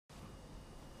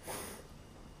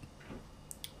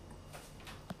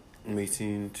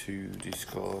meeting to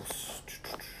discuss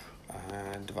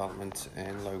development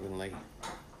in Logan Lee.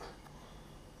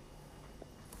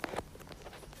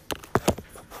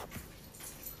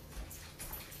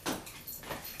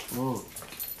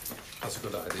 That's a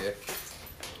good idea.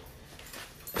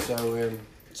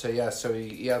 So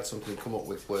he had something come up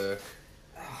with work.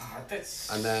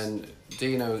 And then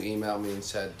Dino emailed me and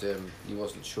said he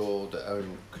wasn't sure that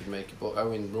Owen could make it, but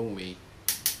Owen rung me,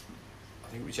 I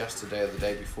think it was yesterday or the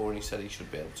day before, and he said he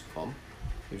should be able to come.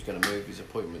 He was going to move his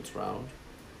appointments round.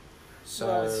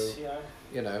 So,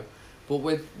 you know, but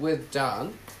with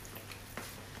Dan,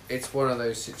 it's one of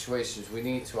those situations we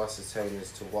need to ascertain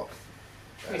as to what...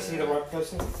 is he the right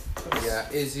person? Yeah,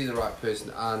 is he the right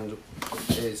person, and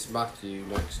is Matthew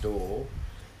next door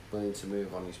willing to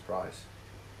move on his price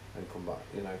and come back,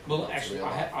 you know? Well, actually,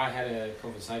 I had a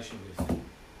conversation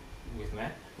with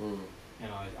Matt,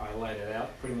 and I laid it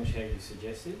out pretty much how you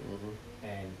suggested,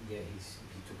 and yeah,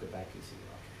 he took it back. He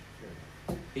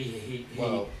said, okay,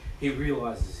 he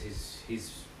realises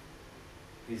his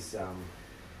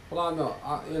Well, I'm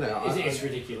not. it's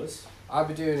ridiculous. I'd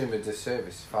be doing him a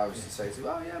disservice if I was to say to him,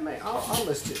 "Oh yeah, mate, I'll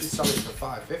list it and sell it for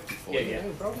 $550 for you." No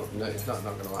problem. No, it's not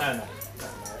going to happen.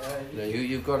 No.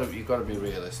 You've got to be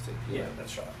realistic. Yeah,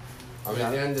 that's right. I mean,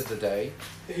 at the end of the day,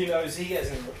 he knows he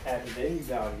hasn't added any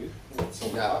value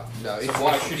whatsoever. No. So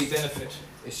why should he benefit?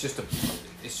 It's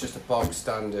just a bog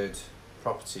standard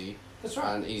property. That's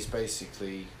right. And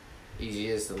he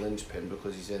is the linchpin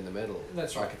because he's in the middle.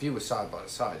 That's right. Like if you were side by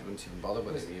side, you wouldn't even bother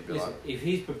with him. You'd be like, if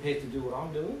he's prepared to do what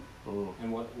I'm doing,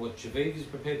 and what Javiv is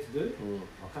prepared to do,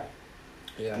 okay.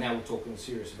 Yeah. Now we're talking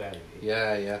serious value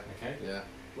here. Yeah. Okay. Yeah.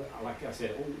 Well, like I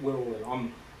said, we're all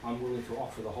in. I'm willing to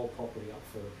offer the whole property up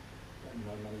for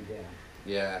no money down.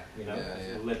 Yeah. You know,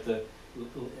 Yeah. let the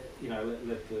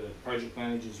project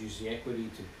managers use the equity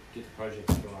to get the project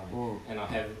up and running, and I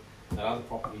have that other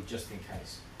property just in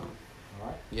case. All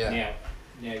right. Yeah.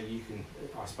 Now you can.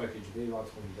 I spoke to Javiv. I told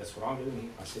him that's what I'm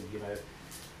doing. I said,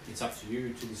 it's up to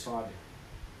you to decide,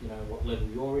 what level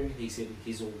you're in. He said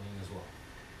he's all in as well,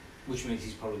 which means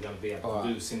he's probably going to be able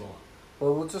to do similar.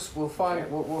 Well,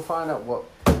 we'll find out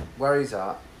where he's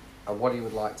at and what he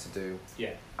would like to do.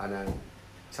 Yeah. And then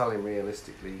tell him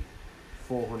realistically,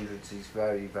 400's his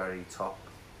very, very top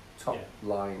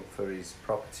line for his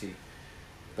property,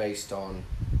 based on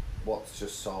what's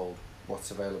just sold, what's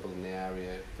available in the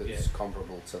area that's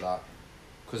comparable to that.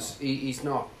 Because he's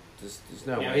not. There's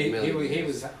no way. He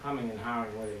was humming and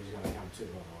hawing whether he was going to come too,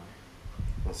 by the way.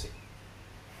 We'll see.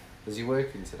 Is he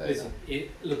working today? Listen,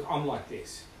 look, I'm like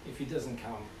this. If he doesn't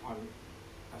come, I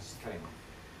just cut him off.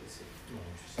 Not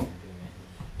interested in doing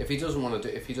anything. If he doesn't want to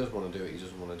do it, he doesn't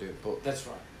want to do it. But that's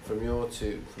right. From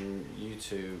you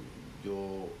two,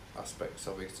 your aspects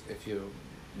of it, if you're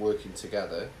working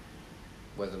together,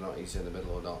 whether or not he's in the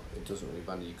middle or not, it doesn't really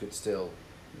matter. You could still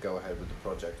go ahead with the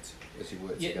project as you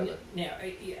work together. Now,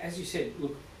 as you said,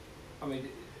 look, I mean,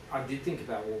 I did think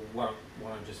about why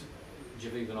don't just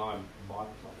Javiv and I buy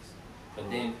the place, but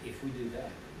then if we do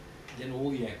that, then all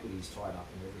the equity is tied up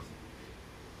in everything.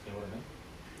 You know what I mean?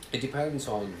 It depends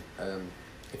on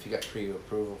if you get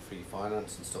pre-approval for your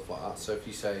finance and stuff like that. So if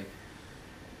you say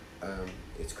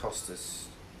it's cost us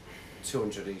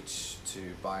 200 each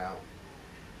to buy out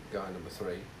guy number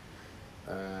 3,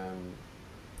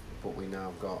 but we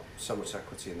now got so much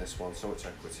equity in this one, so much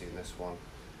equity in this one,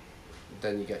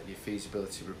 then you get your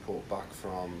feasibility report back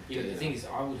from... Yeah, the thing is,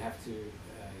 I would have to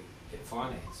get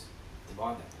finance to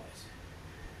buy that place.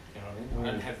 You know what I mean?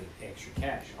 I don't have the extra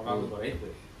cash. I've only got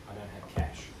equity. I don't have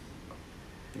cash.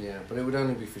 Yeah, but it would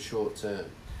only be for short term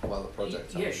while the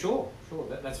project's Yeah, sure,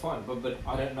 that's fine. But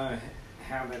I don't know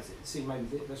how that's... See,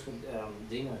 maybe that's what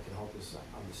Dino can help us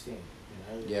understand.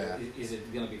 Yeah. Is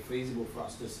it going to be feasible for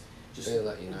us to just... They'll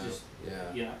let you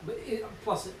know. But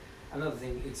plus, another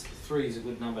thing, 3 is a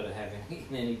good number to have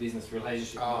in any business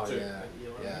relationship. Oh, too. yeah. You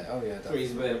know yeah. I mean? 3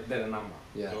 is a better number.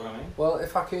 Yeah. You know what I mean? Well,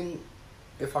 if I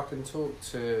can talk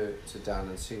to Dan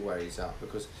and see where he's at,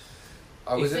 because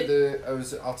I'll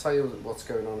tell you what's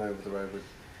going on over the road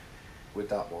with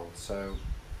that one. So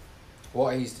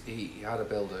what he had a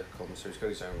builder come, so he's got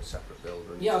his own separate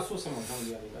builder. Yeah, I saw someone come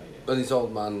the other day. Yeah. But his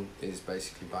old man is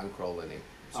basically bankrolling him.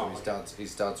 So okay.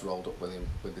 his dad's rolled up with him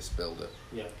with this builder.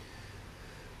 Yeah.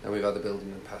 And we've had the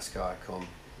building and pest guy come.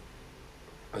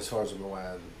 As far as I'm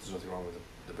aware, there's nothing wrong with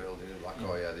the building. Like,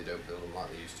 they don't build them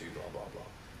like they used to, blah blah blah.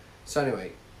 So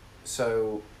anyway,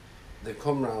 they've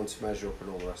come round to measure up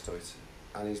and all the rest of it.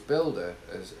 And his builder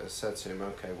has said to him,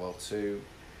 okay, well, to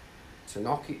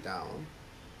knock it down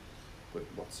with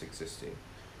what's existing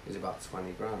is about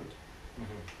 20 grand. And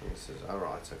he says, all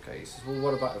right, okay. He says, well,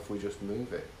 what about if we just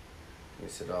move it? He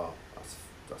said, "Oh,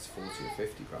 that's 40 or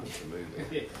 50 grand to move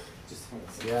it."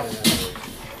 Yeah.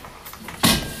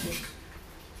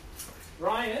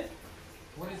 Ryan,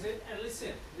 what is it? And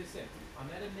listen. I'm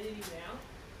at a meeting now,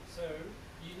 so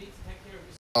you need to take care of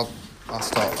this. I'll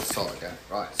start again.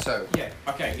 Right. So. Yeah.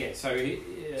 Okay. Yeah.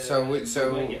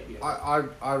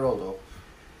 I rolled up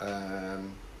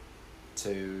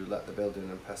to let the building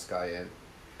and pest guy in,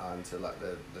 and to let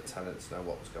the tenants know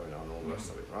what was going on, all the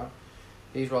rest of it. Right.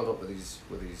 He's rolled up with his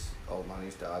old man,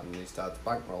 his dad, and his dad's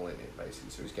bankrolling it basically.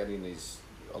 So he's getting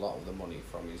a lot of the money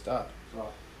from his dad.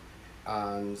 Right.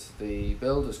 And the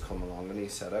builder's come along and he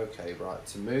said, okay, right,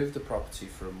 to move the property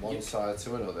from one side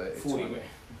to another,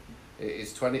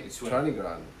 it's 20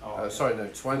 grand. Oh, sorry, no,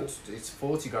 20. It's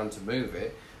 40 grand to move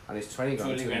it, and it's 20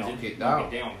 grand to knock it down.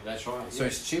 That's right. So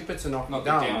it's cheaper to knock it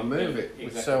down and move it.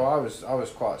 Exactly. So I was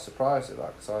quite surprised at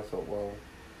that, because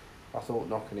I thought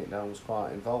knocking it down was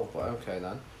quite involved. But okay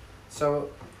then. So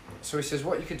he says,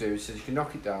 what you could do, he says you can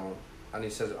knock it down, and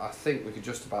he says I think we could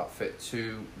just about fit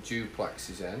 2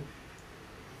 duplexes in.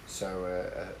 So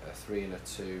a 3 and a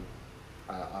 2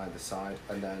 either side,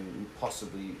 and then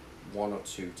possibly 1 or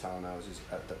 2 townhouses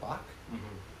at the back,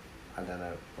 and then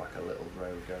a little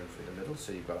road going through the middle,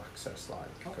 so you've got access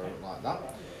going like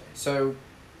that. So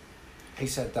he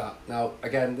said that. Now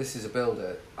again, this is a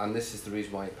builder, and this is the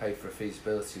reason why he paid for a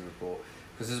feasibility report,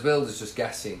 because the builder's just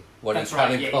guessing what he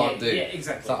can and can't do. Yeah,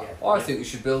 exactly. I think we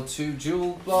should build 2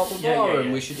 dual blah blah blah,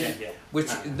 and we should which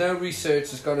no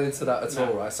research has gone into that at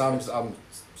all, right? So I'm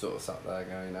sort of sat there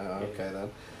going, oh, okay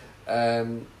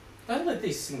then. Don't let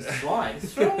these things slide.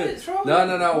 Throw it.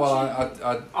 No. Well,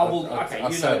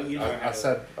 I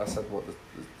said what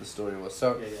the story was.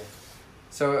 So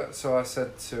I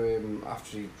said to him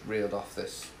after he reeled off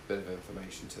this bit of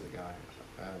information to the guy.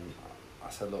 I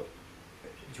said, look,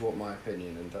 do you want my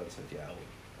opinion? And Dad said, yeah.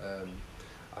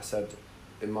 I said,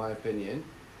 in my opinion,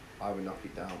 I would knock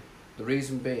it down. The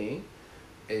reason being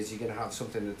is you're going to have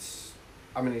something that's,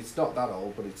 I mean, it's not that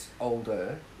old, but it's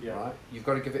older, right? You've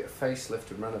got to give it a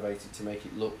facelift and renovate it to make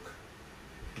it look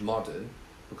modern,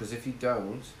 because if you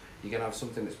don't, you're going to have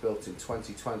something that's built in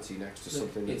 2020 next to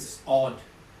something that's... It's odd.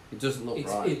 It doesn't look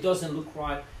right. It doesn't look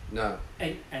right. No.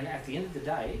 And at the end of the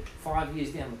day, 5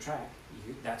 years down the track,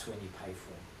 that's when you pay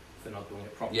for not doing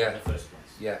it properly in the first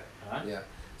place. Yeah, right? Yeah.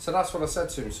 So that's what I said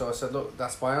to him. So I said, look,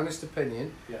 that's my honest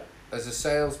opinion. Yeah. As a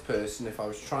salesperson, if I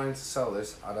was trying to sell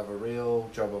this, I'd have a real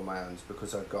job on my hands,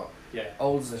 because I've got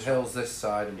old as the hills this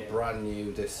side and brand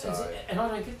new this side. And I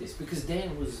don't get this, because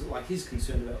Dan was like, he's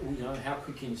concerned about, how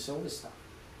quick can you sell this stuff?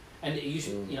 And you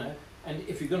should, and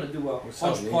if you're going to do a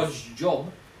hodgepodge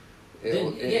job,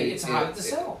 then it's harder to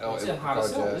sell. It's harder to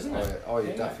sell, isn't it? Oh,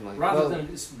 yeah, definitely. Rather than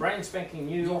this brand spanking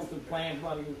new, off the plan,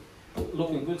 bloody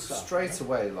looking good stuff. Straight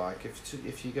away, like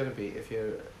if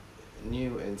you're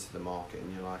new into the market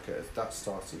and you're like at that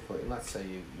starting point, and let's say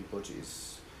your budget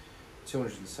is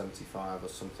 275 or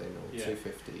something, or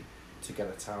 250 to get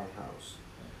a townhouse,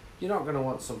 you're not going to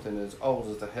want something as old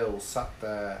as the hills sat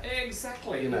there.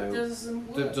 Exactly. It doesn't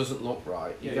work. That doesn't look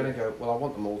right. You're going to go, well, I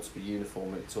want them all to be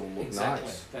uniform and it all look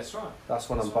nice. That's right. That's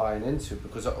what I'm buying into,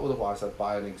 because otherwise I'd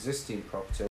buy an existing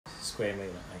property. Square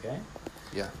metre, okay?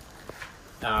 Yeah.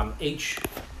 Each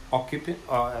occupant,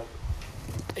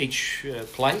 each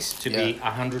place to be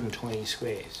 120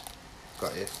 squares.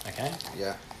 Got you. Okay?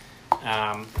 Yeah.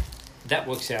 That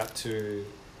works out to...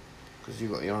 Because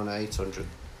you're on 800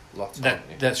 lots,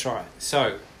 That's right.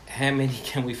 So, how many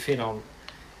can we fit on?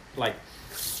 Like,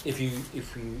 if you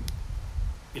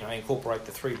incorporate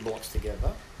the 3 blocks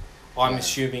together, I'm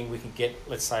assuming we can get,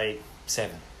 let's say,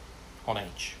 7 on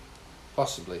each.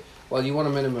 Possibly. Well, you want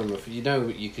a minimum of...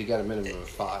 you could get a minimum of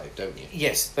 5, don't you?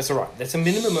 Yes, that's all right. That's a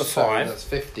minimum of 5. That's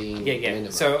 15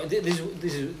 minimum. So these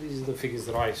are the figures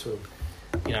that I sort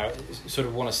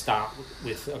of want to start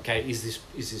with. Okay, is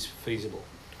this feasible?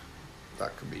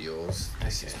 That could be yours.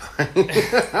 Okay.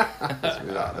 Let's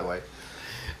move out of the way.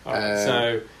 All right,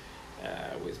 so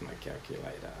where's my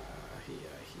calculator? Here.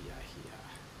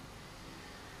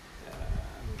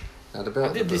 Now the bill,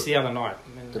 I did this the other night.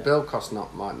 The bill cost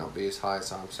might not be as high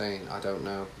as I'm saying. I don't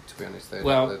know, to be honest. To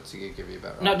give you a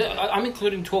better idea. I'm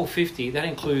including $1,250. That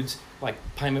includes like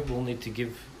payment we'll need to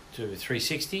give to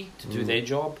 360 to do their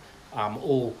job.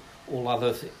 All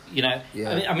other,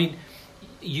 I mean,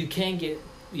 you can get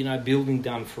building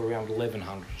done for around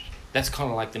 1,100. That's kind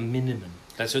of like the minimum.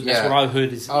 That's what I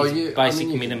heard is basic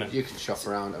minimum. You can shop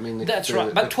around. I mean, that's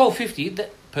right. But $1,250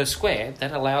 per square,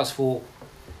 that allows for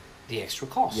the extra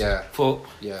cost. For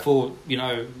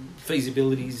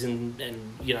feasibilities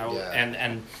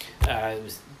and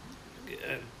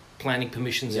planning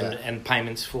permissions and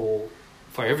payments for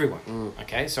for everyone.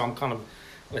 Okay, so I'm kind of,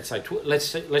 let's say,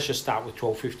 let's just start with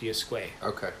 $12.50 a square.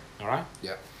 Okay. All right.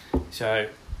 Yeah. So,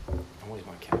 where's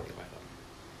my calculator?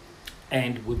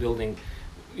 And we're building,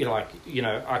 okay,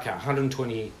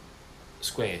 120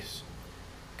 squares.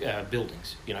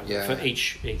 Buildings, for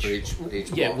each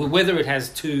block. Whether it has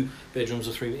 2 bedrooms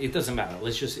or 3, it doesn't matter.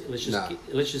 Let's just this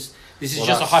is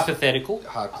just a hypothetical.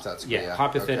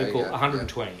 Hypothetical. Okay,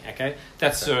 120. Yeah. Okay,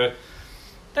 that's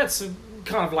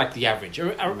kind of like the average.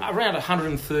 Around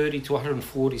 130 to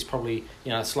 140 is probably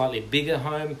a slightly bigger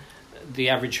home. The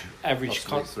average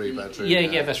 3 bedroom.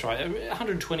 Yeah, that's right.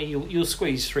 120, you'll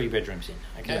squeeze 3 bedrooms in.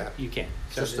 Okay, you can.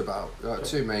 Just about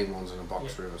 2 main ones and a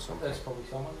box room or something. That's probably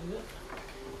someone, is it?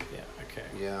 Yeah. Okay.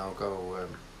 Yeah, I'll go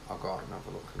out and have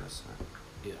a look in a sec.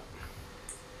 Yeah.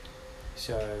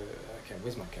 So, okay,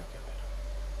 where's my calculator?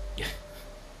 Yeah.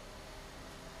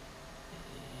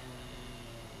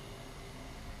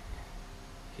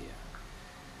 Here.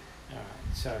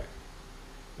 Alright, so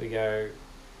we go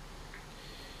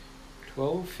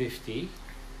 1250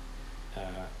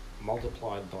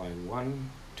 multiplied by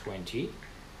 120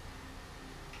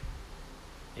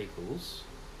 equals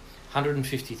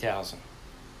 150,000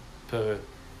 per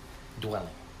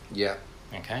dwelling. Yeah.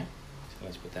 Okay. So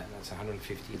let's put that. That's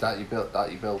 150. That you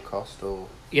build cost or?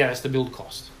 Yeah, that's the build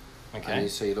cost. Okay.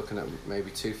 And so you're looking at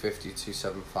maybe 250,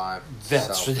 275.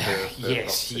 That's per yes.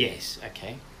 property. Yes.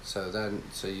 Okay. So then,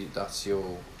 that's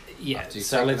your. Yeah.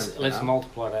 So let's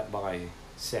multiply that by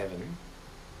 7.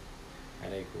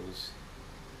 That equals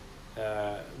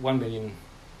 1,050,000.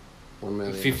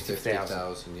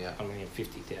 1,050,000. Yeah.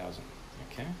 1,050,000.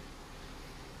 Okay.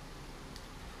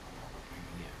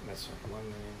 That's 1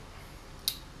 million.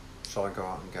 Shall I go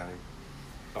out and get him?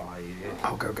 Oh, yeah.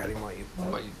 I'll go get him while you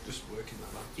just working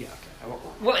that out. Yeah, okay.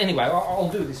 Well, anyway, I'll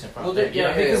do this in front of them.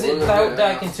 Because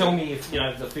they can tell me if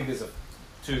the figures are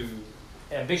too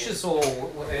ambitious or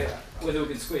whether we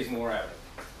can squeeze more out of it.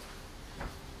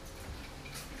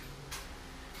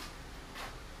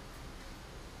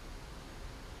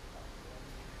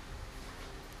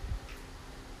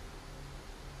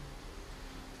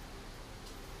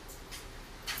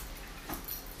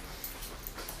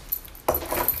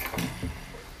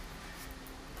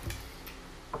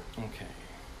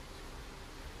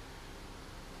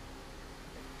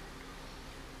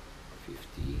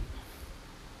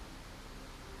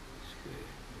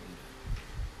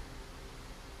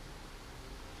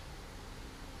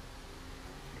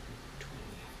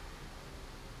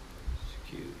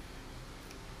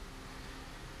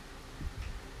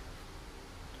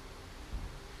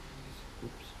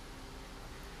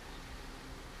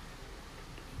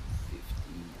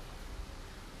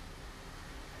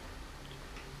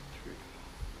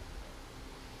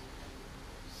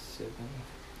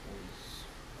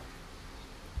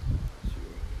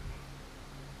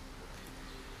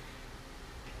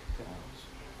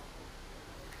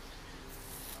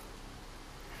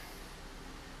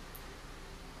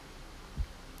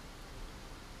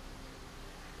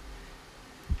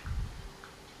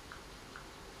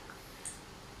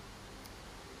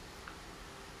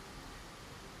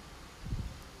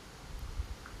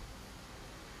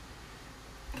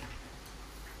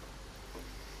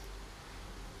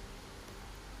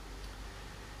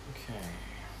 Okay.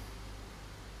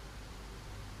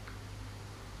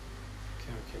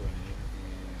 Calculator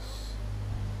is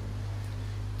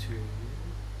 2,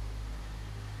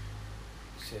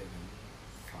 7,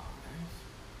 5,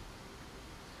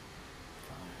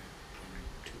 5,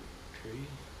 2, 3,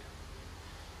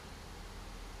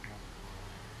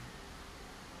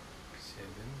 7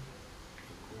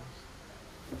 equals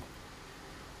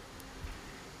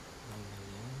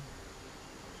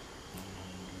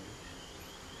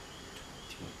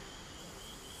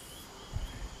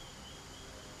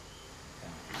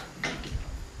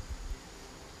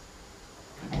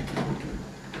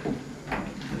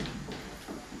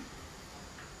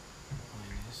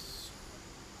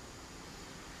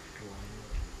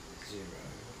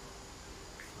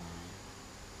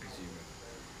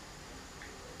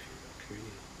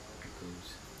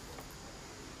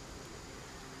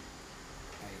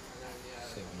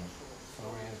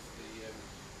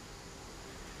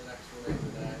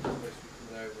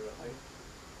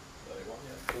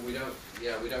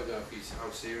We don't know if how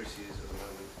serious he is at the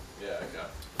moment. Yeah, okay.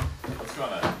 I was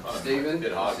trying to... Stephen,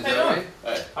 bit hard. is that right?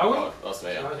 Hey, Owen? That's me.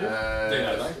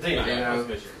 Dino.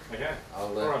 Okay. I'll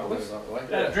move that way.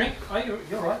 Drink? Oh,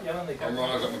 you're right. Yeah, I'm right,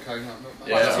 I've got my coke now.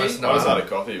 Yeah, I just had a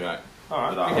coffee, mate.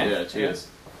 Alright, okay. Yeah, cheers.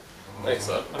 Thanks,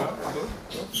 sir.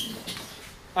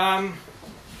 Got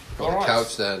a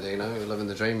couch there, Dino. You're living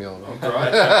the dream, you're all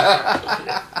right.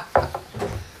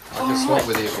 Oh, can swap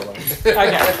with you if you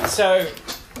like. Okay, so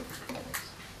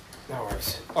no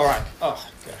worries. All right. Oh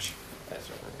gosh. That's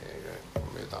right. There you go.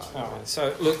 Move that. All right.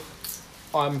 So look,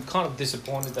 I'm kind of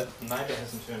disappointed that the neighbour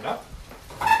hasn't turned up,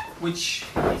 which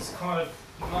is kind of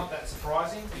not that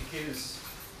surprising because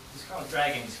he's kind of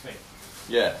dragging his feet.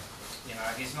 Yeah. You know,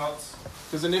 he's not.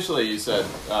 Because initially you said,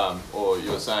 or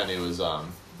you were saying he was.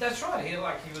 That's right. He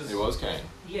was. He was keen.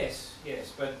 Yes,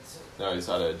 but No, he's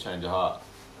had a change of heart.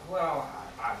 well,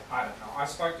 I don't know. I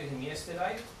spoke to him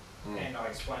yesterday, and I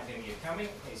explained to him you're coming.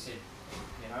 He said,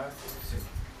 you know,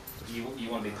 you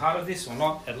want to be part of this or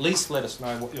not? At least let us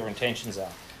know what your intentions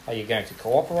are. Are you going to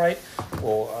cooperate,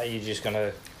 or are you just going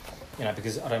to, you know?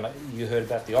 Because I don't know. You heard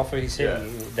about the offer. He said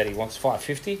that he wants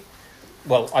 $550.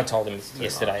 Well, I told him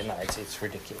yesterday. No, it's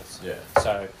ridiculous. Yeah.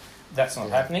 So that's not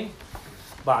happening.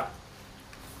 But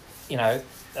you know,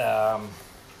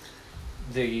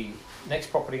 the next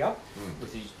property up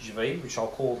with his Javid, which I'll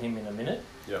call him in a minute.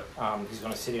 Yeah. He's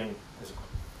going to sit in as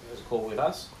a call with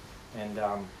us, and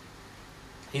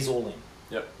he's all in.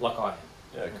 Yep. Like I am.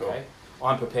 Yeah. Cool. Okay.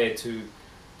 I'm prepared to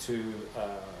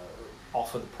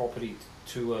offer the property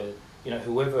to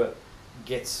whoever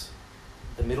gets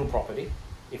the middle property.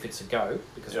 If it's a go,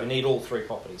 because we need all three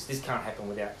properties. This can't happen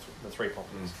without the three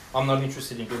properties. I'm not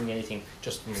interested in doing anything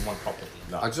just in one property.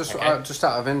 No. I just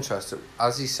out of interest,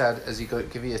 has he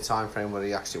give you a time frame where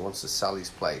he actually wants to sell his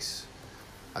place?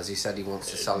 Has he said he wants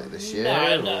to sell it this year?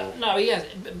 No, he has.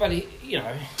 But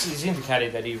he's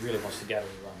indicated that he really wants to go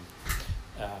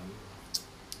to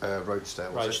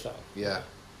Roachdale. Roachdale. Yeah.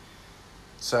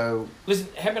 So listen,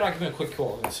 how about I give him a quick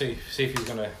call and see if he's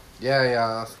going to.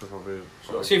 Yeah, that's probably.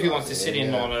 See if he wants to sit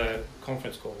in on a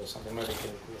conference call or something. Maybe he can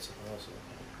call something else.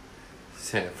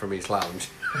 Yeah, from his lounge.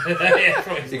 Yeah,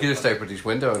 from his You can just open his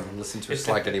window and listen to us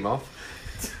slagging him off.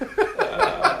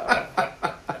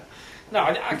 No,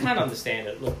 I can't understand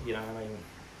it. Look,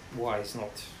 why he's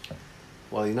not.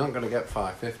 Well, you're not going to get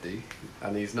 550,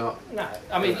 and he's not. No,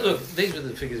 I mean, look, these were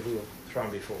the figures we were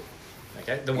throwing before.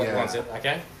 Okay, the ones that.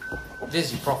 Okay,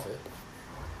 there's your profit.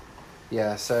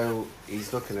 Yeah, so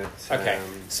he's looking at. Okay,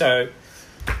 so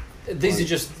these are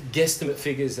just guesstimate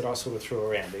figures that I sort of threw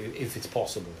around, if it's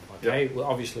possible. Okay, well,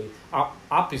 obviously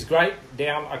up is great.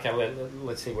 Down, okay,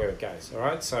 let's see where it goes. All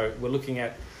right, so we're looking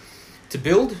at to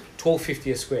build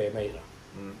 $12.50 a square metre.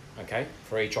 Okay,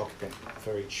 for each occupant,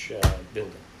 for each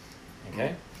building.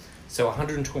 Okay, so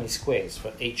 120 squares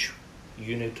for each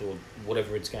unit or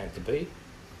whatever it's going to be.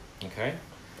 Okay.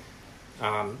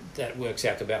 That works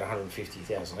out to about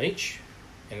 150,000 each,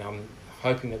 and I'm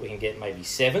hoping that we can get maybe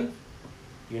 7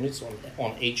 units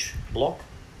on each block.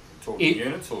 Talking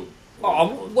units or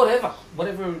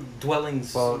whatever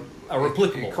dwellings are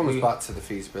applicable. It comes back to the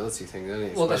feasibility thing, doesn't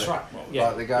it? Well, that's right. Yeah.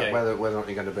 Like whether or not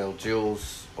you're going to build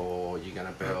duals or you're going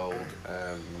to build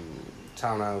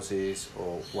townhouses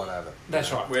or whatever.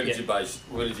 That's right. Where did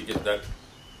you get that?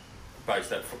 Base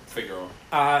that figure on?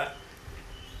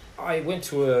 I went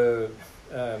to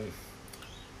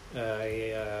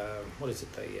what is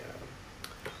it?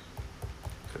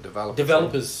 The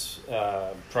developers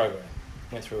program.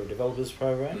 Went through a developers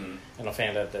program, and I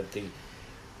found out that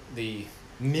the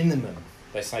minimum,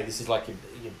 they say this is like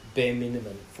your bare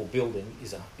minimum for building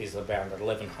is about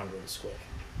 1,100 a square.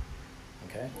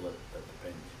 Okay. Well, that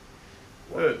depends.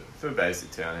 For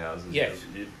basic townhouses,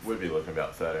 you would be looking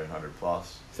about 1,300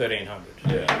 plus. 1,300.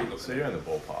 Yeah, so you're in the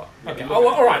ballpark. Okay. Oh,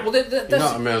 all right. Well, that's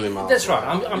not a million miles. That's right.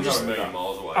 I'm just not a million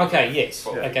miles away. Okay. Yes.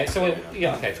 Yeah. Okay. So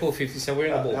okay, 1,250. So we're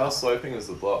in the ballpark. How sloping is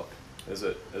the block? Is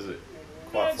it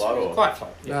quite flat or? Quite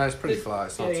flat. Yeah. No, it's pretty flat.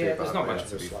 It's not too bad. There's not much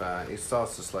to be slope. fair. It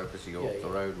starts to slope as you go up the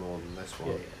road more than this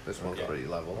one. Yeah. This one's pretty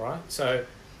level. All right. So,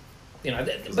 but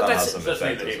that's that's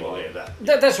right.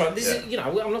 This is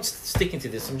I'm not sticking to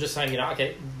this. I'm just saying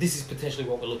okay, this is potentially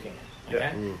what we're looking at.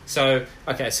 Okay. Yeah.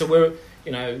 So we're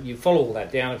you follow all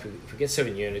that down. If we get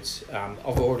 7 units,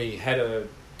 I've already had a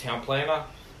town planner.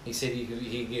 He said he could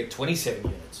get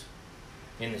 27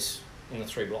 units in the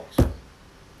 3 blocks.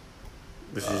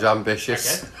 Which is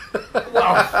ambitious. Okay.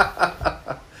 Well,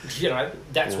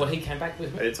 that's what he came back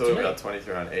with. Are you talking about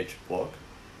 23 on each block?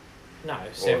 No,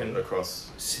 7 or across.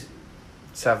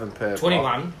 7 per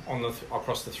 21 on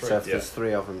across the 3. So if there's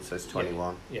 3 of them, says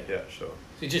 21. Yeah, sure.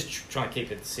 So just trying to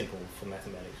keep it simple for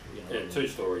mathematics. Yeah,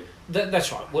 2-story. That's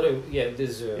right.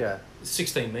 There's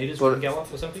 16 metres we can go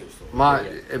up or something.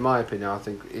 In my opinion, I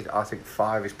think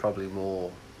 5 is probably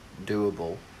more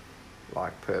doable,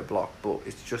 like per block. But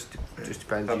it just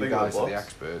depends. You guys are the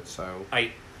experts, so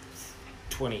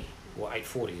 820 or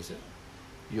 840 is it?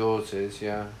 Yours is,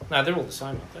 yeah. No, they're all the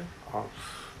same, aren't they? Oh,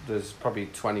 there's probably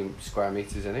 20 square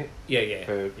metres in it. Yeah.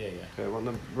 Per one.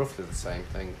 They're roughly the same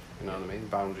thing, you know what I mean?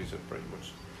 Boundaries are pretty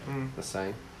much the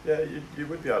same. Yeah, you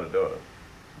would be able to do it.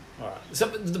 Alright. So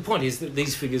the point is that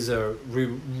these figures are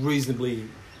reasonably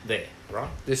there, right?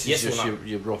 This is just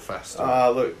your rough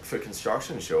estimate. Look, for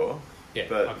construction, sure. Yeah,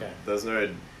 but okay. There's no...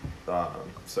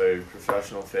 so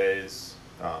professional fees,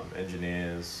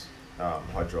 engineers,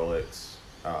 hydraulics,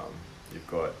 you've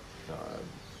got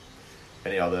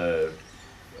any other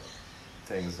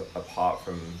things apart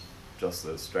from just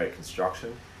the straight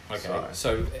construction. Okay,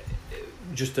 so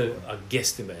just a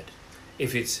guesstimate.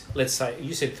 If it's, let's say,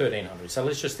 you said 1,300, so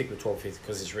let's just stick with 1,250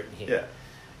 because it's written here. Yeah.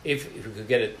 If we could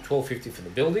get it 1,250 for the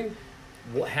building,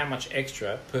 how much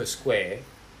extra per square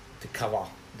to cover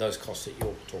those costs that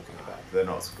you're talking about? They're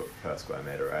not per square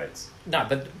metre rates. No,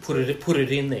 but put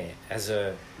it in there as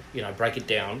a, break it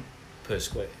down per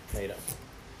square metre.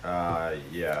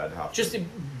 Yeah, I'd have just a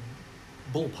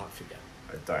ballpark figure.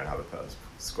 I don't have a per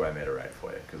square metre rate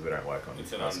for you because we don't work on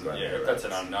square metre that's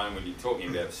rates. an unknown when you're talking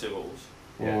about civils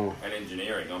and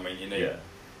engineering. I mean, you need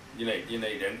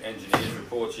engineers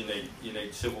reports. You need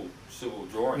civil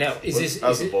drawings. Now, is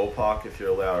a ballpark? If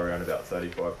you allow around about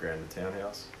 35 grand a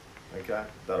townhouse, okay,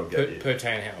 that'll get you per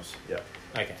townhouse. Yeah.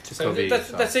 Okay, so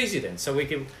that's easy then. So we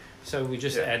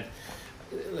just add,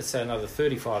 let's say another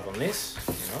 35 on this.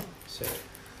 So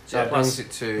that brings it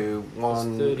to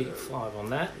 35 on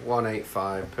that.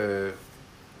 185 per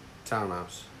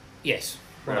townhouse. Yes,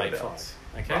 185.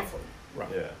 Okay. Roughly.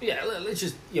 Right. Yeah. Let's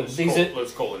just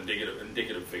let's call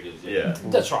indicative figures. Yeah.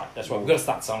 That's right. We've got to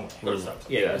start somewhere.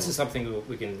 Yeah. This is something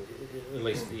we can at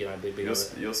least be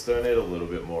You'll still need a little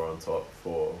bit more on top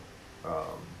for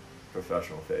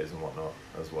professional fees and whatnot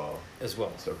as well.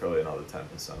 So probably another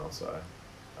 10% or so,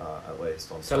 at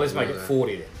least on. So let's make it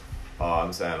 40 then. Oh,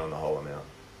 I'm saying on the whole amount.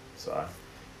 So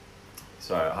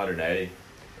 180.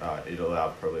 You'd allow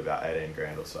probably about 18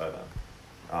 grand or so then,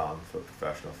 for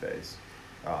professional fees.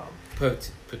 Per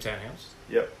townhouse?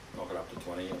 Yep. Knock it up to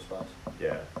 20, I suppose.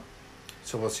 Yeah.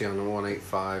 So what's he on the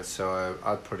 185? So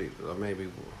I'd put it maybe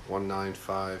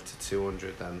 195 to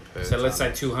 200 then per. So let's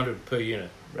say 200 per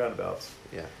unit. Roundabouts.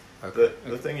 Yeah. Okay.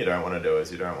 The thing you don't want to do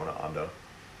is you don't want to under.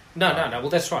 No. Well,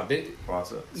 that's right.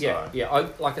 Price it. Yeah.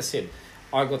 Like I said,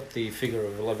 I got the figure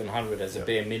of 1,100 as a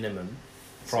bare minimum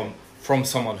from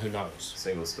someone who knows.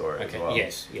 Single story. Okay. As well.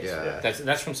 Yes. Yeah.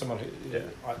 That's from someone who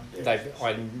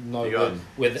I know you got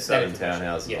where that 7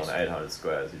 townhouses yes. on 800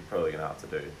 squares. You're probably going to have to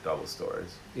do double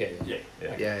stories. Yeah.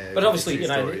 Yeah. But obviously,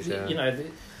 stories,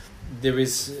 there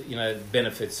is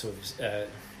benefits of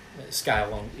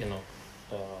scale on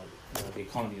the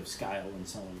economy of scale and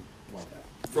so on like that.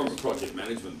 From a project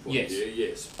management point of view,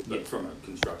 yes. But from a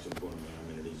construction point of view, I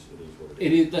mean, it is what it is.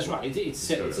 It is. That's right. It's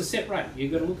a set rate.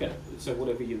 You've got to look at it. So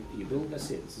whatever you build, that's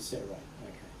it. It's a set rate.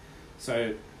 Okay.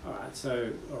 So all right.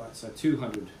 So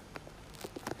 200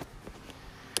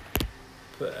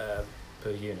 per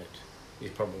unit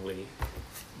is probably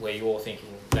where you're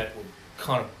thinking that would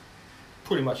kind of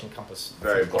pretty much encompass.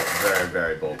 Very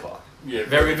ballpark. Yeah,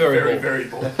 very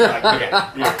ballpark. Okay.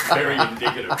 Yeah, very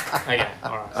indicative. Okay.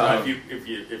 All right. So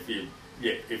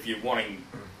if you're wanting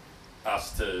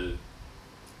us to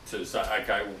say,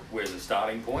 okay, well, where's the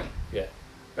starting point? Yeah.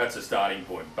 That's a starting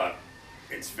point, but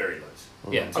it's very loose.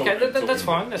 Yeah. Okay. That's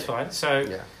fine. That's fine. So.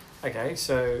 Yeah. Okay.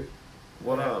 So.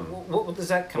 What does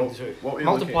that come to?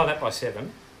 Multiply that by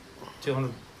 7.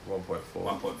 200. 1.4.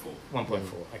 1.4.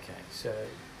 Okay. So.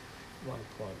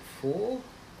 1.4.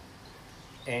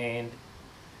 And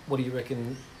what do you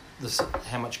reckon?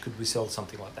 How much could we sell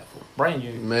something like that for? Brand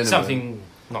new, minimum. Something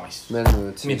nice.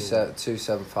 Minimum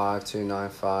 275,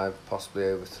 295, possibly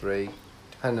over 3,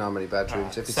 depending on how many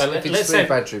bedrooms. If it's 3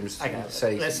 bedrooms, let's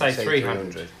say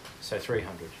 300. So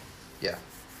 300. Yeah.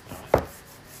 Right.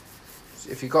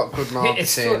 If you've got good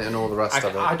marketing and all the rest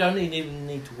of it, I don't even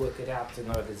need to work it out to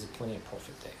know there's plenty of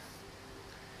profit there.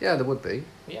 Yeah, there would be.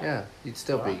 Yeah, you'd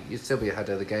still be ahead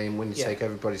of the game when you take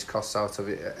everybody's costs out of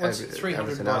it. What's 300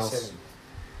 everything by else. 7?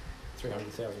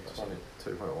 300,000 by 7.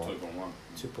 2.1.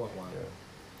 2.1. Yeah.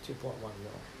 2.1 mil.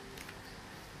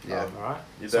 Yeah. All right.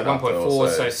 So 1.4.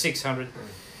 So 600.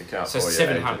 So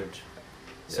 700.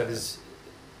 So there's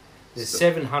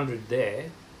 700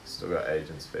 there. Still got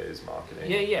agents' fees,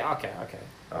 marketing. Yeah. Okay.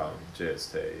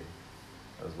 GST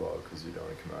as well because you're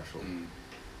doing commercial.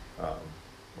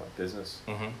 Like business.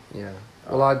 Mm-hmm. Yeah.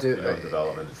 Well, I do.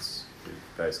 Development. You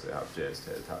basically have GST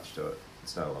attached to it.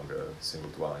 It's no longer a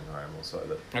single dwelling home, also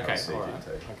that has CGT. Right.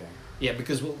 Okay. Yeah,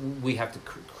 because we have to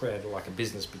create like a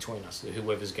business between us.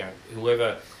 Whether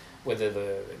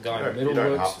the guy in the middle you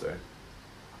don't works. have to.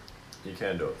 You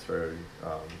can do it through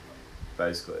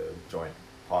basically a joint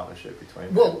partnership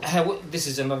between. Well, this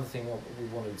is another thing we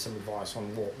wanted some advice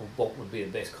on what would be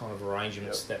the best kind of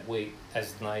arrangements that we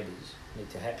as neighbours need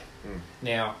to have.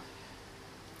 Now,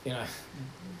 you know,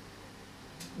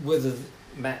 whether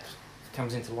Matt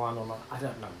comes into line or not, I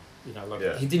don't know. You know,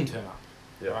 like he didn't turn up.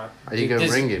 Yeah. Right? Are you going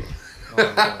to ring him?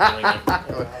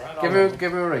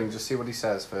 Give him a ring. Just see what he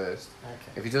says first.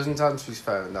 Okay. If he doesn't answer his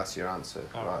phone, that's your answer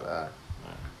right there.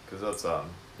 Because that's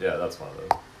that's one of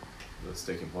the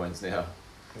sticking points now.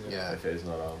 Yeah. If he's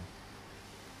not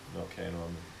keen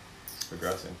on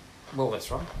progressing. Well,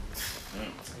 that's right.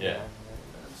 Yeah.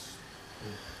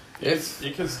 If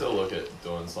you could still look at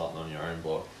doing something on your own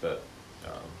block, but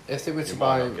if they were to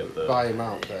buy him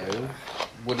out though,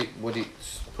 would it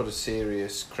put a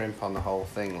serious crimp on the whole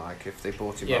thing? Like if they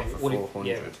bought him out for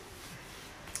 400,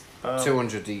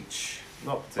 200 each.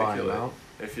 Not particularly.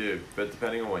 But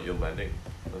depending on what you're lending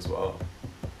as well.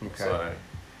 Okay. So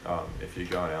if you're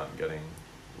going out and getting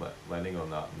lending on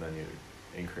that, and then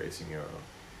you're increasing your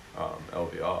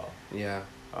LVR. Yeah.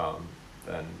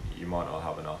 Then you might not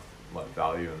have enough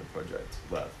value in the project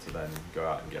left to then go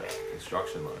out and get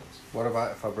construction loans. What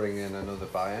about if I bring in another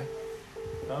buyer?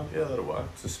 Yeah, that'll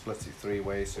work. To split it 3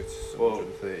 ways, so it's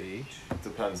 130 each. It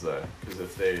depends though, because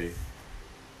if they.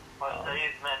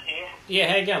 Matt here. Yeah,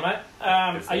 how you going, mate?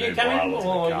 Are you coming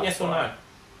or yes or no?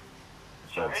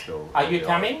 Sorry? Are you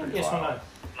coming? Yes or no?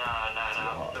 No,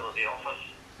 I'm still at the office.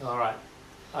 All right.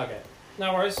 Okay.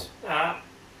 No worries.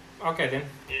 Okay then.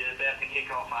 You're about to kick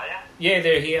off, are you? Yeah,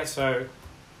 they're here, so.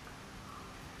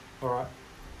 All right.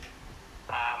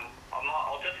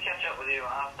 I'll just catch up with you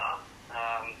after,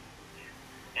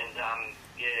 and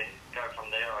go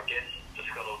from there. I guess just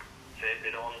got a fair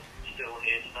bit on still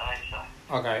here today, so.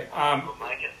 Okay. We'll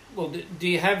make it. Well, do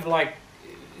you have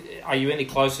are you any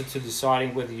closer to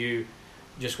deciding whether you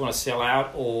just want to sell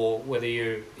out or whether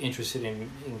you're interested in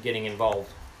getting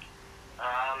involved?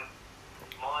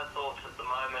 My thoughts at the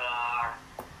moment are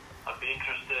I'd be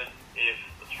interested if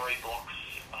the 3 blocks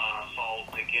are sold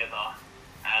together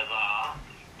as are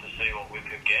to see what we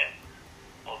could get.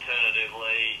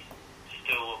 Alternatively,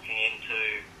 still looking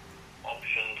into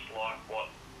options like what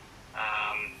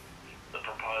the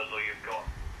proposal you've got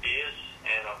is,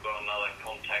 and I've got another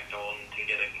contact on to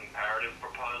get a comparative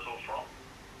proposal from.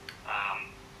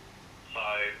 So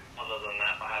other than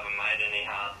that, I haven't made any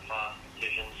hard, fast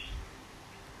decisions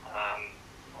on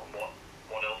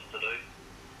what else to do.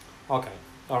 Okay,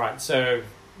 all right. So,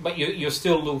 but you're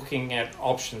still looking at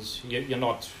options. You're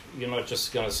not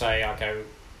just going to say, okay,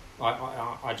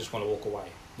 I just want to walk away.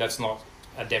 That's not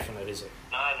a definite, is it?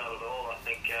 No, not at all. I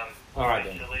think all right,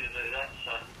 it's silly to do that.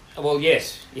 So. Well,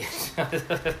 yes.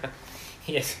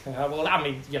 Yes. Well, I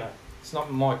mean, it's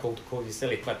not my call to call you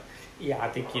silly, but yeah, I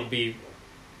think you'd be,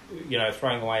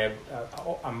 throwing away an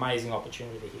amazing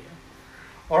opportunity here.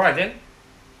 All right then.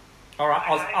 All right,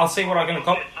 okay. I'll see what I can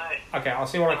accomplish. Okay, I'll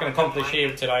see what I can accomplish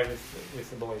here today with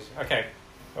the boys. Okay.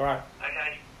 All right.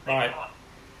 Okay. All right.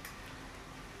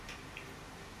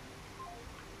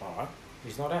 All right.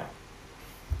 He's not out.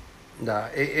 No,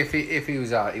 if he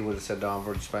was out, he would have said, "No, I've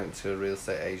already spoken to a real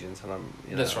estate agent, and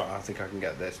That's right. I think I can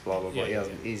get this." Blah blah blah.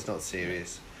 He's not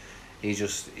serious. He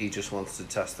just wants to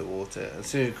test the water. As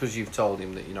soon because you've told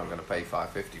him that you're not going to pay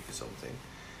 $550 for something,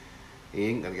 he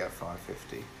ain't going to get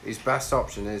 $550. His best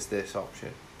option is this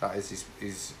option. That is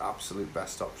his absolute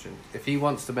best option. If he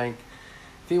wants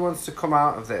to come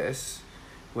out of this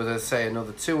with say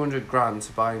another $200,000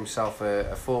 to buy himself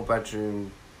a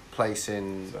 4-bedroom place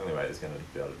in. It's the only way he's going to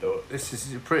be able to do it. This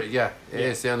is it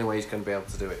is the only way he's going to be able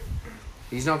to do it.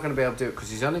 He's not going to be able to do it because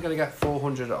he's only going to get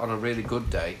 400 on a really good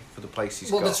day for the place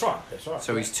he's got. Well, that's right.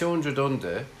 So he's 200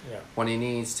 under when he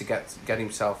needs to get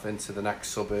himself into the next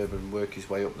suburb and work his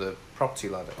way up the property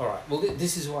ladder. All right. Well,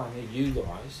 this is why I need you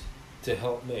guys to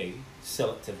help me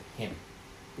sell it to him,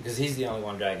 because he's the only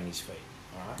one dragging his feet.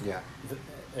 All right. Yeah.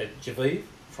 Javiv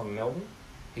from Melbourne,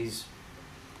 he's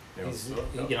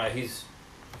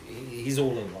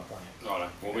all in like that. No.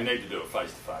 Well, we need to do it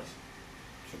face to face.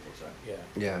 Simple as that.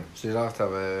 Yeah. So you'll have to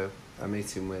have a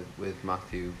meeting with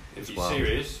Matthew if as well. If he's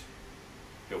serious,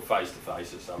 he'll face to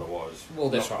face us. Otherwise, well,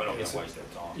 that's right. We're not going to waste our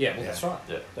time. Yeah. Well, that's right.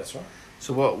 Yeah. That's right.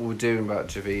 So what we're doing about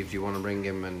Javiv? Do you want to bring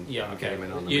him and get him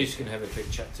in on the You just can have a quick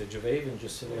chat to Javiv and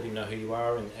just let him know who you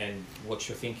are and what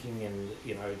you're thinking, and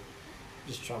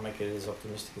just try and make it as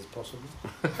optimistic as possible.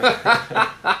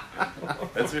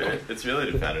 It's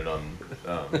really dependent on.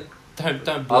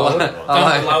 Don't blow it.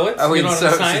 Don't blow it. I mean, you know what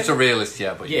I'm saying? It's a realist,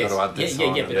 but you've got to add this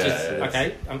on.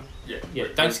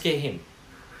 But don't scare him.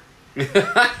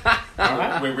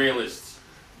 Right? We're realists.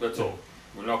 That's all.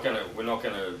 We're not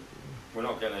gonna We're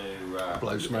not going to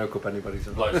blow smoke up anybody's.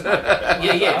 Blow smoke up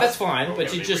yeah, that's fine.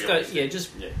 But you just don't. Yeah,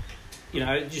 just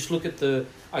just look at the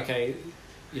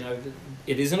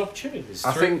it is an opportunity. There's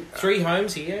three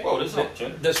homes here. Well, it's an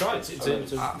opportunity. That's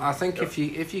right. I think if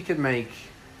you could make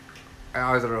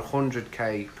either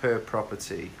 100k per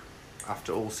property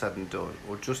after all said and done,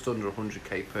 or just under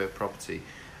 100k per property,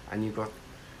 and you've got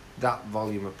that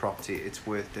volume of property, it's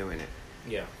worth doing it.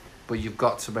 Yeah. But you've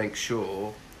got to make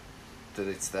sure that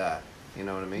it's there. You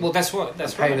know what I mean? Well, that's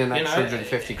paying an extra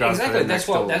 150 grand. Exactly. That's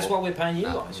what we're paying you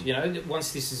guys.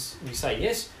 Once we say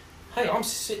yes. Hey, I'm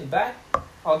sitting back.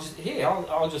 I'll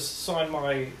just sign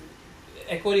my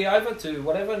equity over to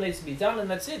whatever needs to be done, and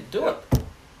that's it. Do it.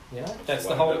 That's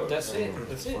the whole. That's it.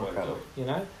 That's it.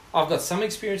 Okay. I've got some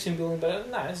experience in building, but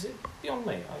no, it's beyond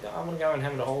me. I want to go and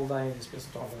have it a whole day and spend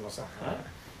some time with myself.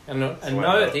 And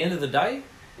know at the end of the day,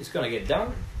 it's going to get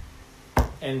done,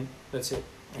 and that's it.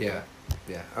 Okay. Yeah.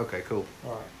 Yeah. Okay. Cool.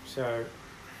 All right. So.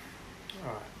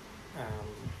 All right.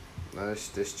 Now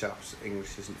this chap's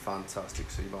English isn't fantastic,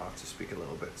 so you might have to speak a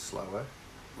little bit slower.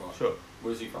 Right. Sure.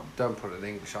 Where's he from? Don't put an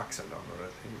English accent on or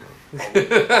anything.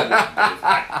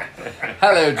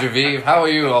 Hello, Javiv. How are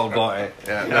you, old boy?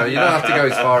 Yeah, no, you don't have to go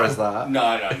as far as that.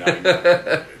 No.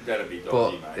 That'd be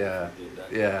dodgy, mate.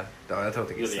 Yeah. No, I don't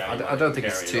think it's. I don't think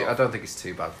it's too. I don't think it's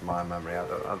too bad from my memory.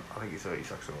 I think he's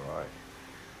actually all right.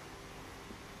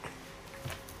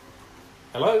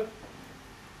 Hello.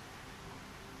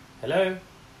 Hello.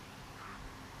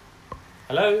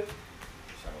 Hello.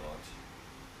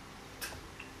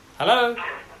 Hello.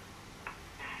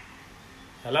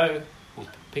 Hello. You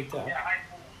picked up. Yeah,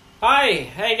 hi.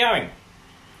 How you going?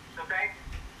 Okay.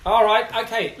 All right.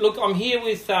 Okay. Look, I'm here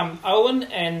with Owen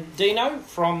and Dino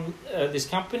from this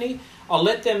company. I'll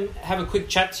let them have a quick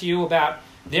chat to you about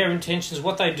their intentions,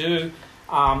 what they do.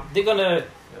 They're gonna.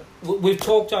 We've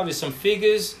talked over some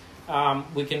figures.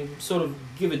 We can sort of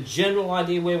give a general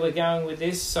idea where we're going with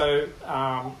this. So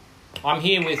I'm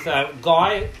here with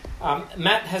Guy.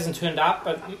 Matt hasn't turned up,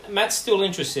 but Matt's still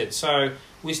interested. So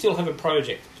we still have a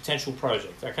potential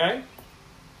project, okay?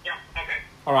 Yeah, okay.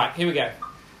 All right, here we go.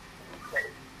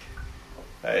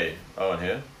 Hey, Owen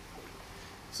here.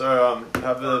 So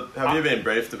have you been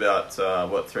briefed about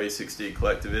what 360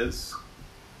 Collective is?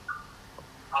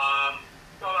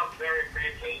 Sort of very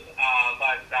briefly,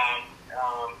 but I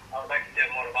would like to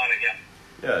get more about it, yeah.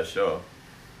 Yeah, sure.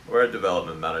 We're a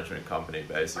development management company,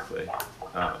 basically,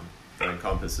 that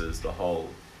encompasses the whole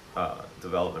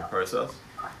development process,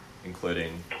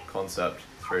 including concept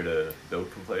through to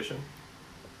build completion.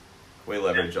 We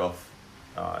leverage off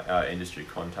our industry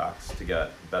contacts to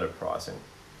get better pricing,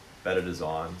 better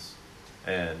designs,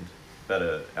 and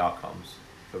better outcomes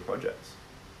for projects.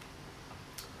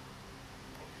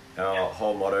 Our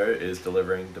whole motto is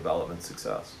delivering development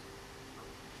success.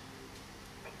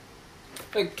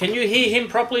 Can you hear him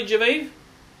properly, Javiv?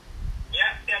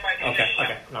 Yeah, I can hear you.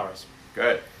 Okay, no worries.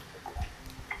 Great.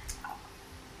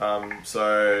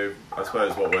 So I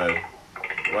suppose what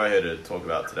we're here to talk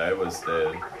about today was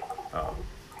the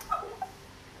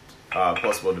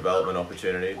possible development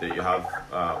opportunity that you have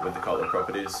with a couple of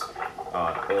properties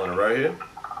all in a row here,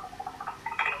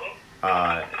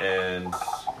 and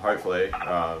hopefully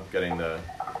getting the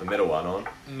middle one on,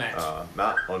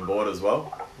 Matt on board as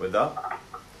well with that.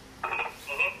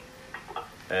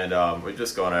 And we've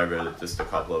just gone over just a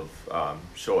couple of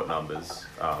short numbers,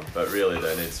 but really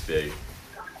there needs to be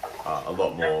a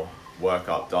lot more work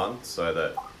done so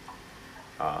that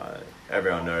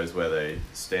everyone knows where they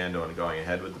stand on going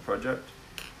ahead with the project,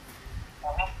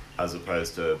 as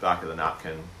opposed to back of the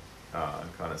napkin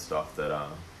kind of stuff that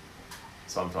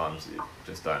sometimes you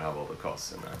just don't have all the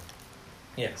costs in there.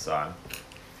 Yeah. So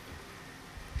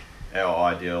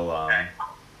our ideal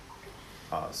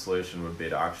solution would be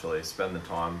to actually spend the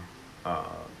time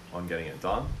on getting it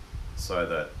done, so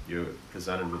that you're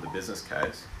presented with a business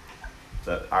case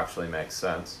that actually makes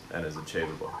sense and is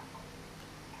achievable.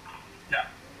 Yeah.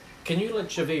 Can you let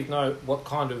Javiv know what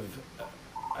kind of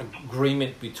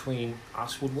agreement between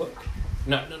us would work?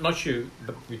 No, not you,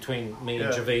 but between me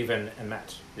and Javiv and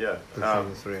Matt. Yeah. Between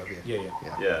the three of you.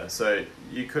 Yeah. So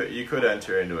you could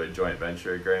enter into a joint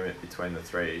venture agreement between the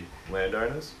three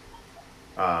landowners.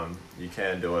 You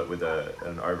can do it with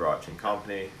an overarching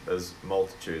company. There's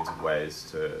multitudes of ways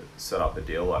to set up a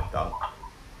deal like that.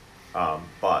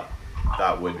 But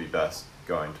that would be best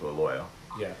going to a lawyer.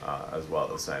 Yeah. As well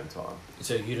at the same time.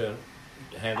 So you don't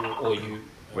handle it, or you?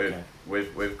 Okay.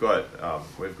 We've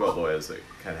got lawyers that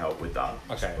can help with that.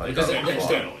 Okay. Like because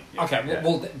externally. Yeah. Okay.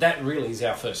 Well, that really is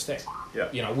our first step.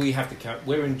 Yeah. We have to.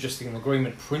 We're in just an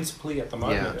agreement principally at the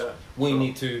moment. Yeah. We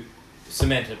need to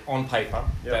cement it on paper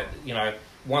that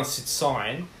once it's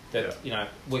signed that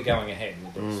we're going ahead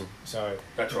with this. So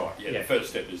that's right. Yeah, the first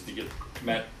step is to get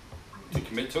Matt to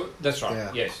commit to it. That's right.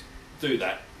 Yeah. Yes. Do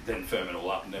that, then firm it all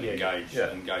up, and then engage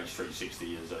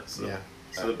 360 as a.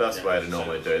 So the best way to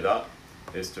normally do that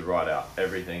is to write out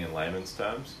everything in layman's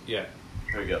terms. Yeah.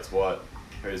 Who gets what,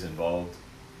 who's involved.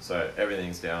 So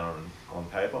everything's down on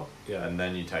paper. Yeah. And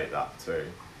then you take that to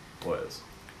lawyers.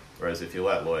 Whereas if you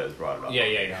let lawyers write it up. Yeah.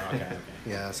 Okay.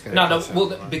 Yeah, that's going to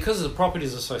well, because the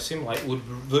properties are so similar, it would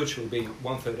virtually be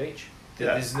 1/3 each.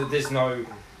 There's no.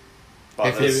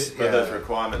 But there's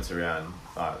requirements around,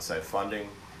 say, funding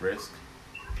risk.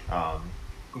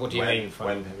 What do you mean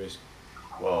funding risk?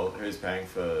 Well, who's paying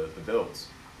for the builds?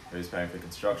 Who's paying for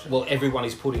construction? Well, everyone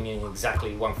is putting in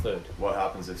exactly 1/3. What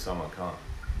happens if someone can't?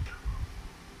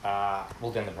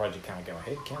 Well, then the project can't go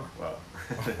ahead, can it? Well,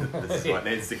 this is what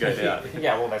needs to go down.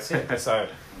 Yeah, well, that's it. So,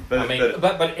 but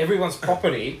everyone's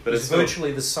property is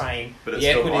virtually the same. But the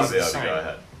equity is still might be able the same. to go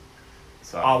ahead.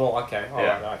 So, well, okay. All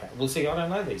right, okay. Well, see, I don't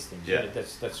know these things. Yeah.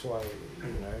 That's why we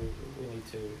need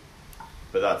to.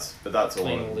 But that's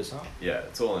clean all all this up. Yeah,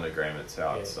 it's all in agreements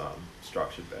how it's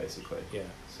structured basically. Yeah.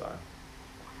 So,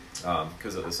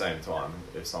 because at the same time,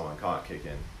 if someone can't kick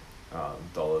in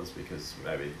dollars because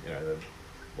maybe they've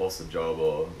lost a job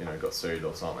or got sued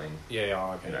or something. Okay.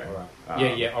 All right.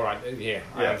 All right.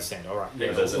 I understand. All right.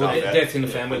 Yeah. Death in the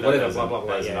family. Whatever. Blah blah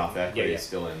blah. There's enough equity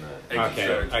still in the.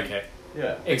 Okay.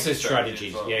 Yeah. Exit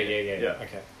strategies. Yeah.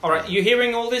 Okay. All right. You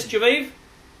hearing all this, Javiv?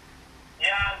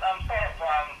 Yeah, I'm sort of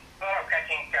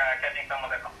catching some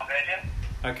of the conversation.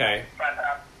 Okay. But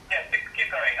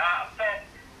keep going. So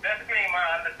basically, my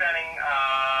understanding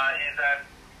is that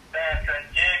the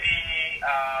JV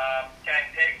can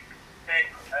take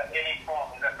any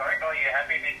form. Is that correct? Or are you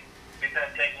happy with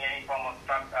taking any form of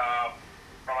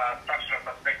from a structural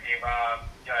perspective?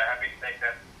 You're happy to take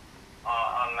that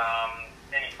on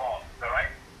any form. Is that right?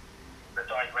 The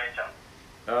joint venture.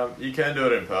 You can do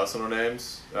it in personal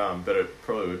names, but it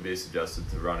probably would be suggested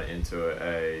to run it into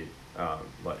a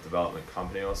development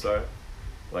company or so,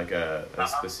 like a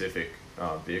specific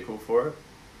vehicle for it.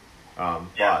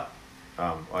 But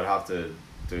I'd have to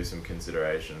do some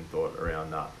consideration and thought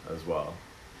around that as well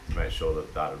to make sure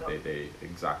that would be the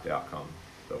exact outcome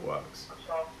that works.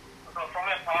 So from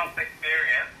your past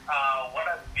experience, what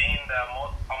has been the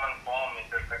most common form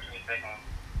which is actually taken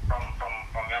from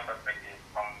your perspective,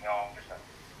 from your business?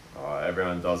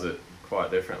 Everyone does it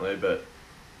quite differently, but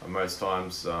most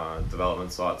times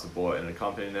development sites are bought in a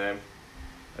company name.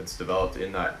 It's developed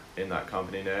in that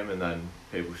company name, and then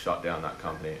people shut down that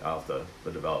company after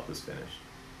the developer's finished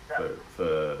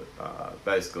for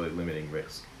basically limiting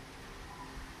risk.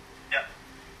 Yeah.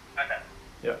 Okay.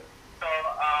 Yeah. So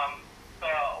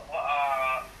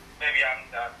maybe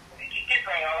keep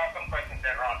going. I'll have some questions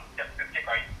later on. Just keep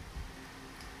going.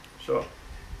 Sure.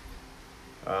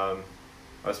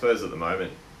 I suppose at the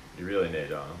moment you really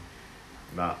need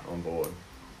Matt on board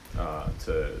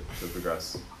to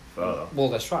progress further. Well,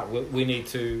 that's right. We need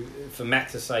for Matt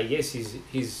to say yes.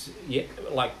 He's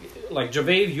like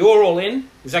Javiv. You're all in.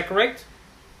 Is that correct?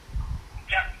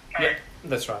 Yeah. Correct. Yeah,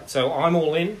 that's right. So I'm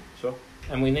all in. Sure.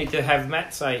 And we need to have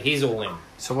Matt say he's all in.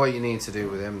 So what you need to do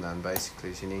with him then, basically,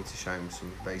 is you need to show him some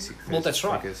basic figures. Well, that's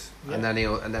right. Yeah. And then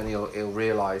he'll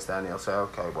realise. Then he'll say,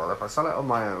 okay, well, if I sell it on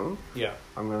my own,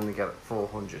 I'm going to get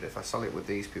 400. If I sell it with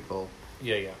these people,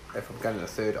 if I'm getting a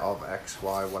third of X,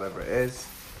 Y, whatever it is,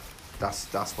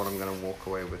 that's what I'm going to walk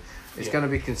away with. It's going to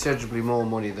be considerably more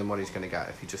money than what he's going to get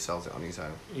if he just sells it on his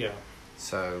own. Yeah.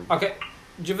 So. Okay.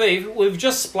 Javiv, we've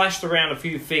just splashed around a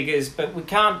few figures, but we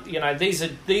can't. These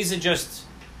are just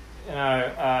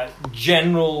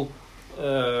general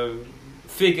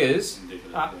figures,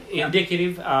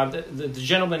 indicative. The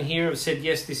gentleman here have said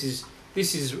yes. This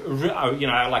is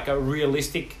like a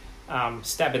realistic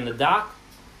stab in the dark.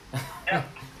 Yeah.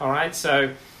 All right.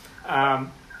 So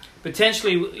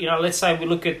potentially, let's say we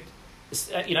look at,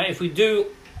 if we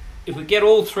get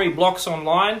all 3 blocks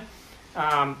online.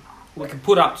 We could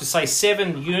put up to say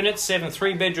 7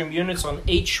 3-bedroom units on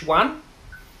each one.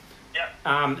 Yeah.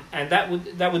 And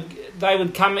they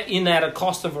would come in at a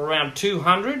cost of around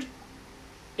 200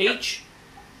 each.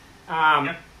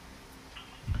 And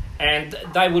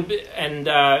they would be, and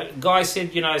Guy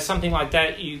said, something like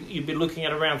that. You'd be looking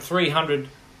at around 300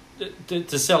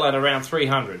 to sell at around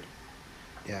 300.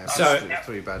 Yeah. So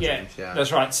 3 bedrooms. Yeah.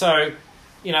 That's right. So,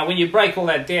 when you break all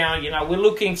that down, we're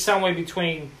looking somewhere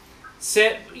between.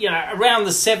 Around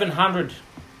the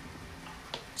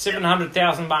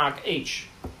 700,000 mark each.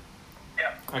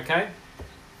 Yeah. Okay.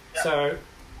 Yeah. So,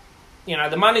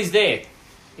 the money's there.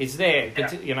 It's there.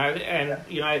 Yeah. And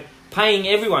paying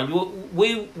everyone.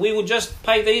 We will just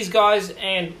pay these guys,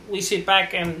 and we sit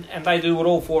back and they do it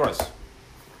all for us.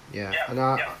 Yeah, and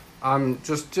I'm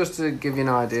just to give you an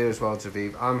idea as well,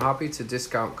 Javiv, I'm happy to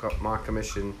discount my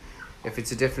commission if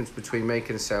it's a difference between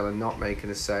making a sale and not making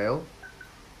a sale.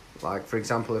 Like, for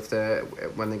example,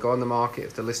 when they go on the market,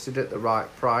 if they're listed at the right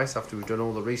price after we've done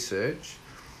all the research,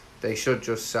 they should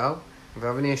just sell. If we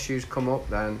have any issues come up,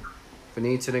 then if we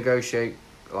need to negotiate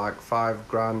like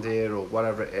 $5,000 here or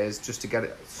whatever it is just to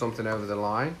get something over the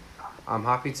line, I'm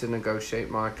happy to negotiate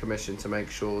my commission to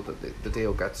make sure that the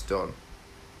deal gets done.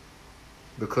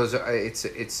 Because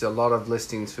it's a lot of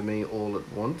listings for me all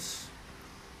at once.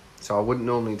 So I wouldn't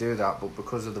normally do that, but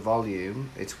because of the volume,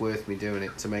 it's worth me doing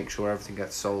it to make sure everything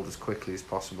gets sold as quickly as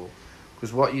possible.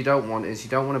 Because what you don't want is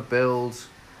you don't want to build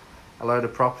a load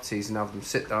of properties and have them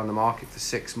sit there on the market for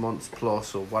 6 months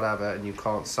plus or whatever, and you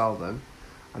can't sell them.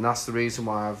 And that's the reason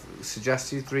why I've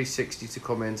suggested 360 to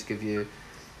come in to give you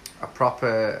a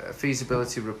proper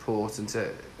feasibility report and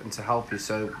to help you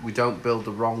so we don't build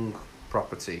the wrong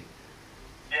property.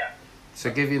 Yeah. So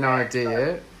give you an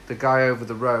idea, the guy over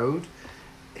the road,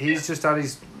 he's just had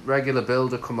his regular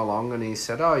builder come along and he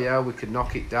said, oh yeah, we could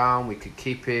knock it down, we could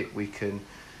keep it, we can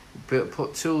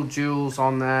put 2 duals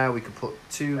on there, we could put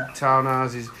 2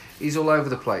 townhouses. He's all over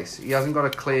the place. He hasn't got a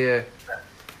clear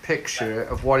picture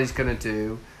of what he's going to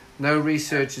do. No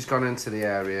research has gone into the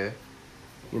area,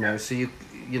 so you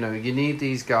need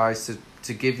these guys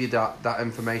to give you that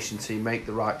information so you make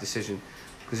the right decision.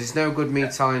 Because it's no good me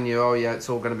telling you, oh yeah, it's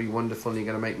all going to be wonderful and you're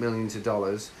going to make millions of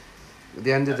dollars. At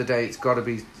the end of the day, it's got to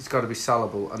be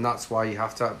sellable, and that's why you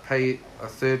have to pay a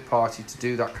third party to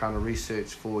do that kind of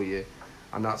research for you,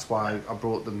 and that's why I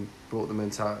brought them in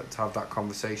to have that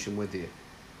conversation with you.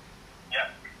 Yeah.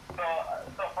 So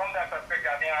from that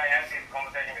perspective, I think I had this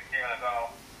conversation with Stephen as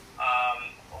well.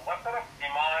 What sort of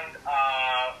demand?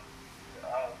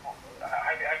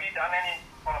 Have you done any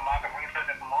sort of market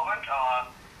research at the moment,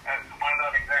 and to find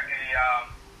out exactly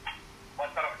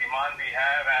what sort of demand we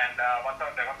have and what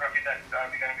sort of demography that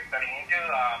we're going to be selling into?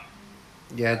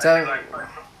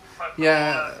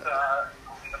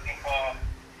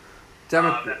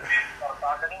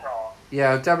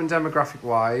 Demographic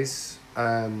wise,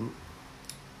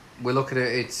 we're looking at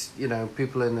it's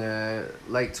people in their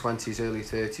late 20s, early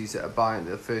 30s that are buying,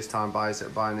 the first time buyers that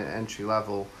are buying at entry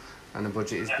level, and the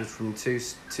budget is from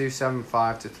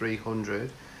 275 to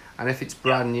 300. And if it's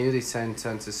brand new, they tend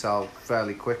to sell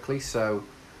fairly quickly. So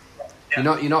you're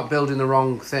not building the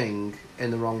wrong thing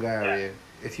in the wrong area.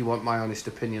 If you want my honest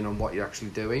opinion on what you're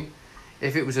actually doing,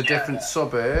 if it was a different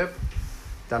suburb,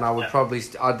 then I would probably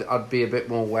I'd be a bit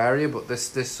more wary. But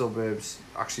this suburb's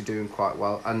actually doing quite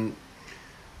well, and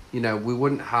we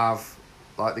wouldn't have,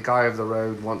 like, the guy over the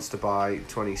road wants to buy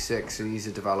 26 and he's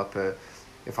a developer.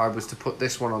 If I was to put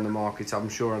this one on the market, I'm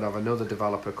sure I'd have another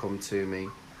developer come to me.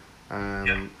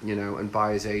 And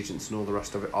buyers agents and all the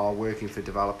rest of it are working for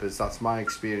developers. That's my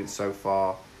experience so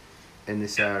far in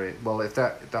this area. Well, if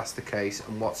that's the case,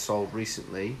 and what's sold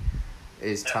recently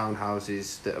is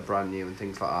townhouses that are brand new and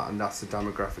things like that, and that's the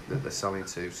demographic that they're selling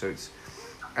to. So it's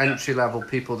entry level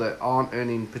people that aren't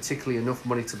earning particularly enough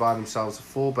money to buy themselves a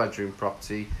 4-bedroom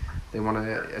property. They want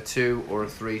a 2 or a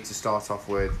 3 to start off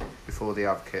with before they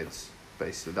have kids.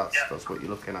 Basically, that's what you're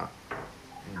looking at.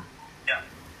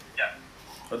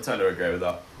 I tend to agree with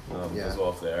that as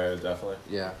well for the area, definitely.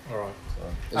 Yeah. All right.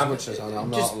 So, as much as I'm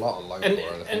not a lot of local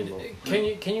or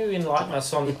anything. Can you enlighten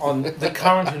us on the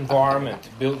current environment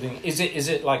building? Is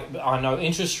it like, I know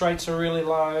interest rates are really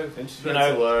low. Interest rates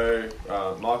are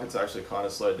low. Market's actually kind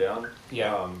of slowed down.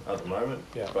 At the moment.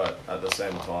 Yeah. But at the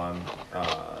same time,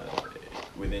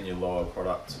 within your lower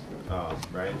product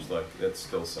range, like, it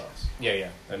still sells. Yeah.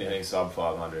 Anything sub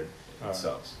 500.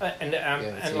 Sells. And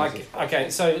like,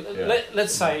 okay, so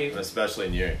let's say, and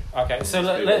especially new. Okay, so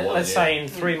let's say in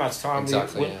 3 months' time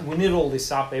we knit all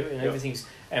this up and everything's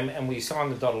and we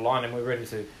sign the dotted line and we're ready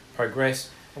to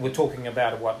progress, and we're talking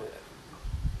about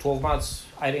 12 months,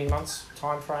 18 months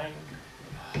time frame.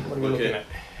 What are we looking at?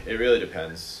 It really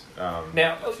depends.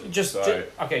 Now,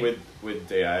 okay. With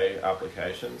DA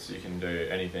applications, you can do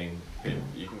anything.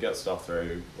 You can get stuff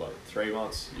through 3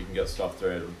 months. You can get stuff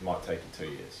through. It might take you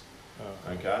 2 years.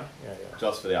 Okay. Yeah.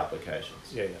 Just for the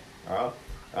applications. Yeah. All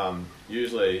right.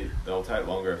 Usually they'll take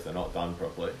longer if they're not done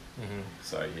properly. Mm-hmm.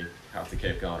 So you have to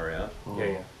keep going around.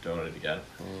 Doing it again.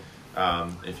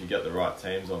 Mm. If you get the right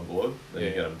teams on board, then you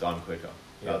get them done quicker.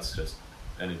 That's just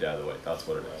any day of the week. That's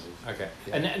what it is. Okay.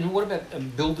 Yeah. And what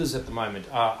about builders at the moment?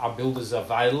 Are builders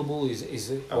available? Is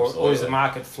it or is the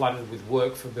market flooded with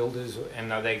work for builders,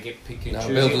 and they get pick and choose?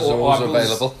 Builders are always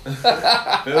available.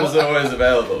 Builders are always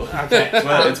available. Okay.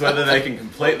 It's whether they can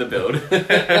complete the build.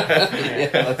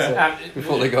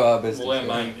 Before they go out of business. Well,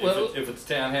 our main, if it's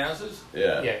townhouses,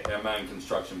 our main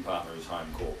construction partner is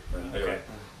Home Corp, and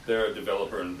they're a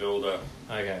developer and builder.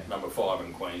 Okay. Number 5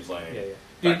 in Queensland.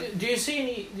 Do you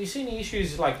see any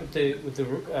issues like with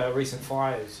the recent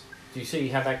fires? Do you see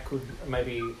how that could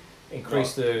maybe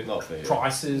increase the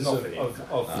prices of builders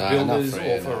or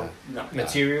for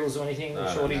materials or anything?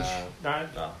 Shortage? No.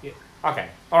 Yeah. Okay.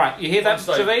 All right. You hear that,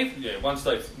 Javiv? Yeah. Once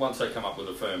they come up with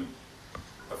a firm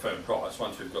price.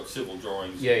 Once we've got civil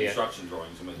drawings, construction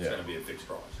drawings, I mean, it's going to be a fixed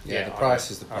price. Yeah, the price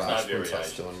is the price. No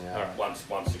variation. Once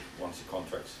the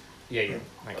contract's. Okay.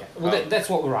 Well, that's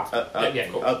what we're after. At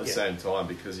the same time,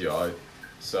 because you owe,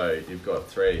 so you've got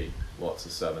 3 lots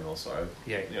of 7 or so.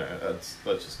 Yeah. You know, let's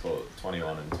just call it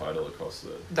 21 in total across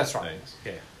the. That's right. Things.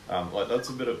 Yeah. Like that's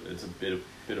a bit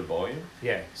of volume.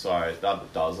 Yeah. So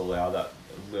that does allow that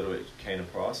a little bit keener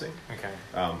pricing. Okay.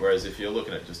 Whereas if you're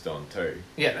looking at just on 2.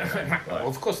 Yeah. Well,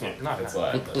 of course not. No. It's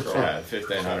like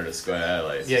 1,500 a square.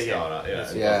 Like, it's just going up. It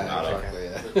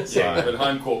exactly. But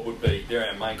Home Corp would be, they're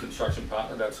our main construction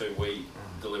partner. That's who we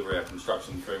deliver our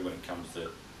construction through when it comes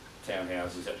to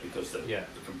townhouses. That's because the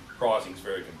pricing is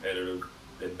very competitive.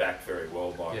 They're backed very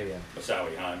well by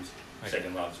Masawi Homes,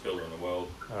 second largest builder in the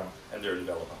world, and they're a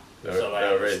developer. So they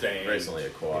understand. Recently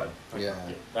acquired. They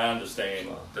understand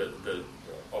the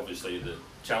obviously the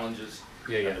challenges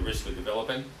and the risk of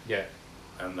developing. Yeah.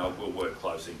 And we'll work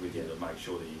closely with you to make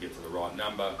sure that you get to the right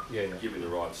number, give you the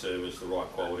right service, the right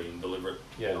quality, and deliver it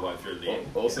all the way through to the end.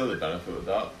 Also, the benefit with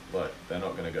that, like, they're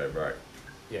not going to go broke.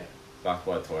 Yeah. Backed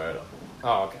by Toyota.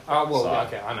 Oh, okay. Oh, well,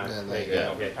 okay, I know.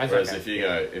 Whereas if you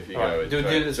go with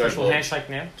do the special handshake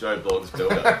now. Joe Blogg's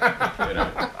builder,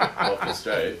 off the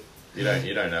street. You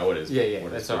don't know what his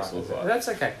that's all right. Look like. That's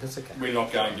okay. We're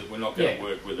not going to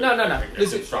work with a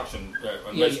construction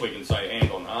unless we can say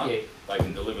hand on heart they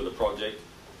can deliver the project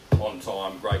on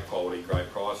time, great quality, great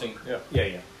pricing. Yeah.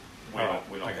 We're not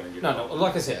going to get no.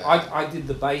 Like I said, I did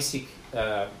the basic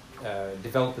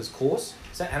developers course,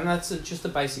 and that's just a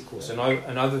basic course, an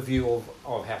overview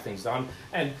of how things are done.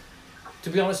 And to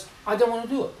be honest, I don't want to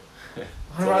do it.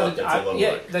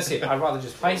 That's it. I'd rather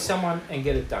just pay someone and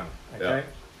get it done. Okay. Yeah.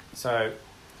 So,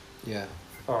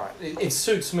 all right, it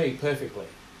suits me perfectly.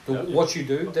 What you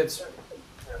do, that's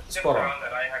spot on.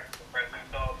 That I have a question.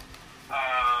 So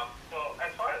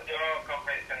as far as your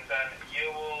company is concerned,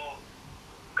 you will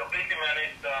completely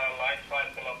manage the life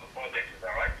cycle of the project. Is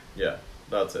that right? Yeah,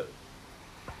 that's it.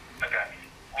 Okay.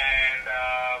 And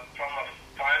from a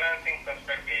financing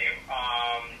perspective,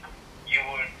 you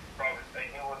would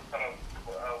sort of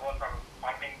work on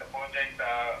funding the project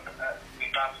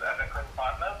with us as a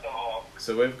partner.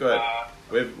 So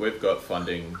we've got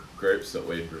funding groups that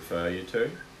we'd refer you to,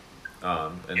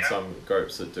 and some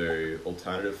groups that do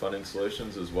alternative funding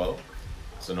solutions as well.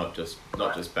 So not just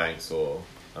banks or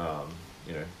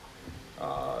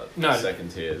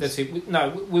second tiers. That's it.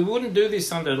 We wouldn't do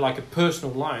this under like a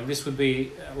personal loan. This would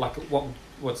be like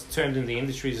what's termed in the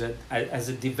industry as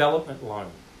a development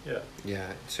loan.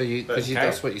 Yeah. So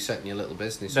that's what you're setting your little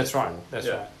business. That's right. For. That's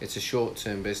right. It's a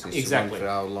short-term business. Exactly. To run for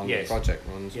how long the project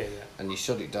runs. Yeah. And you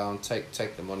shut it down, take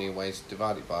the money away,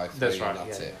 divide it by 3, that's right. and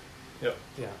that's it. Yep.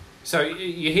 Yeah. So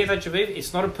you hear that, Javiv?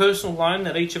 It's not a personal loan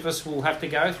that each of us will have to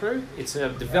go through. It's a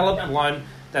development loan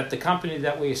that the company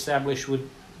that we establish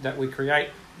that we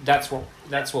create. That's what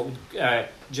would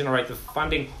generate the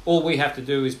funding. All we have to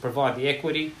do is provide the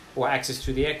equity or access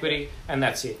to the equity, and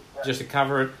that's it. Just to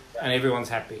cover it. And everyone's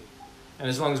happy, and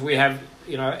as long as we have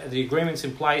the agreements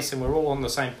in place and we're all on the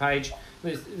same page,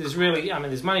 there's really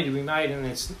there's money to be made, and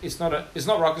it's not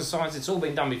rocket science. It's all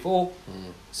been done before,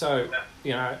 so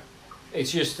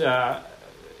it's just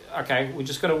okay. We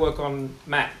just got to work on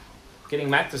getting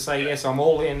Matt to say yes, I'm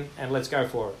all in, and let's go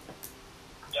for it.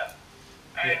 Yeah,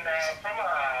 and from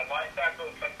a life cycle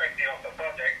perspective of the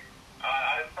project,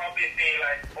 I'll probably see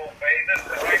like 4 phases,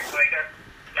 right?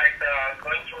 So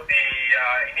going through the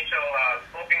initial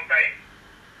scoping phase,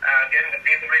 getting the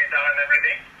feasibility done and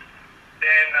everything,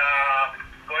 then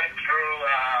going through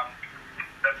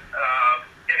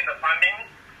getting the funding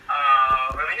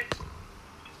released,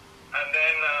 and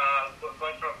then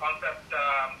going through a concept,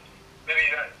 maybe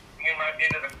you might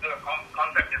need to do a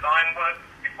concept design work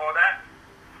before that,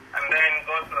 and then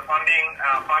go through the funding,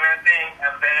 financing,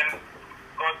 and then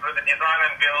go through the design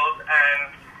and build.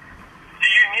 And do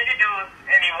you need to do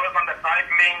any work on the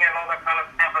titling and all that kind of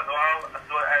stuff as well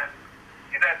as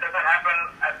does that happen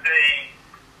at the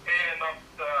end of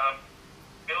the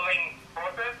building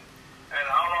process? And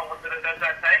how long does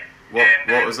that take?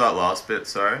 What was that last bit?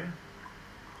 Sorry.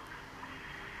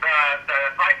 The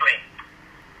titling.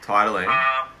 Titling.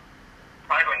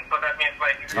 Titling. So that means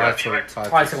like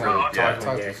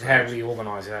titling. How do we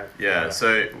organise that? Yeah.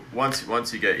 So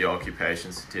once you get your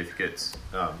occupation certificates,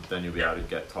 then you'll be able to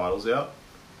get titles out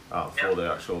for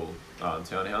the actual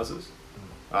townhouses.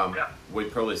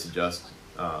 We'd probably suggest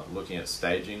looking at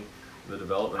staging the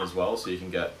development as well, so you can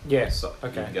get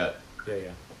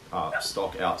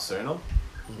stock out sooner,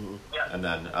 and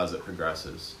then as it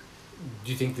progresses.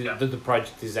 Do you think that the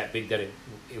project is that big that it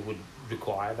would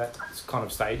require that kind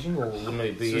of staging, or wouldn't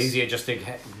it be easier just to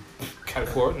go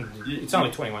for it? And it's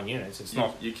only 21 units. It's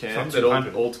not. You can, but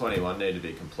all 21 need to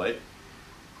be complete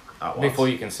at once before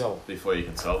you can sell. Before you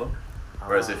can sell them.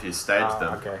 Whereas if you stage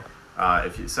them,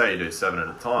 if you say you do 7 at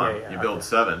a time, you build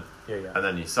 7, and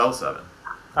then you sell 7.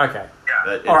 Okay.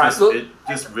 It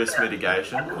just risk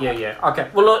mitigation. Okay.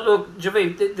 Well, look,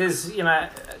 Javid, there's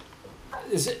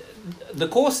the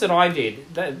course that I did.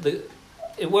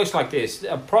 It works like this.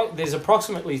 There's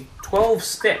approximately 12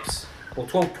 steps or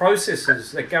 12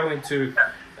 processes that go into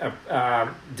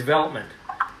development,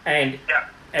 and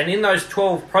in those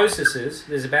 12 processes,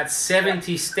 there's about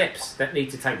 70 steps that need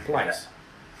to take place.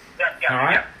 All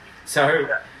right. So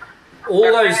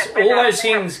all those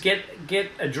things get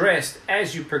addressed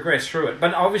as you progress through it.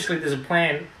 But obviously, there's a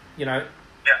plan.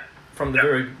 From the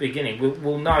very beginning,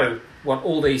 we'll know what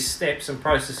all these steps and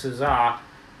processes are.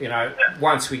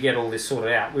 Once we get all this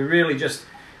sorted out, we really just,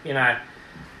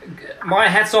 my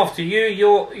hat's off to you.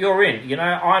 You're in.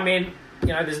 I'm in.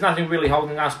 There's nothing really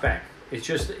holding us back. It's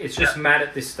just Matt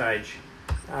at this stage.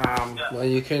 Well,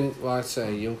 you can. Well, I'd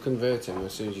say you'll convert him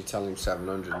as soon as you tell him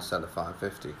 700 instead of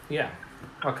 550. Yeah.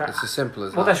 Okay. It's as simple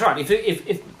as that. Well, that's right.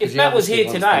 If Matt was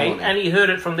here today and he heard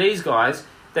it from these guys,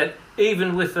 that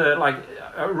even with a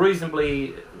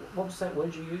reasonably, what was that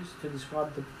word you used to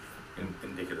describe the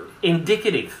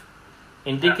indicative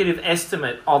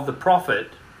estimate of the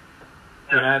profit,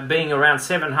 being around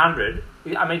 700.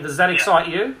 I mean, does that excite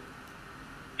you?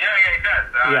 Yeah, it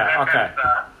does. Okay.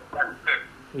 That's good.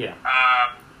 Yeah.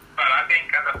 But I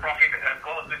think the profit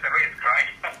goes with the risk, right?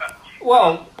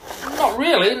 Well, not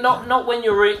really. Not when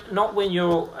you're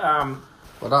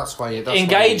well, that's why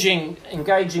engaging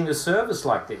the service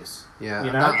like this. Yeah,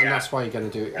 and that's why you're going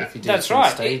to do it if you do it in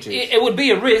stages. It would be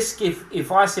a risk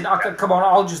if I said, okay, come on,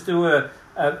 I'll just do a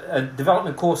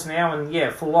development course now and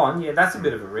full on. Yeah, that's a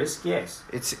bit of a risk. Yes,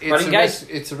 it's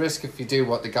a risk if you do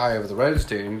what the guy over the road's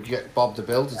doing. You get Bob the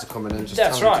builder to come in and just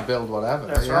tell him to build whatever.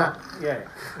 That's right. Yeah.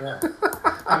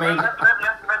 I mean, let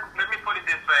me put it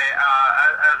this way: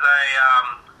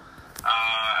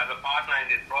 as a partner in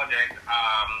this project,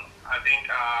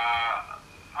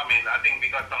 I think we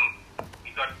got a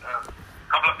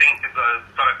couple of things to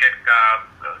sort of get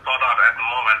sorted out at the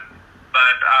moment.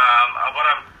 But what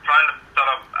I'm trying to sort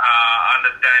of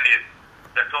understand is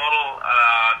the total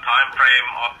time frame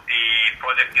of the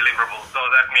project deliverable. So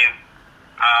that means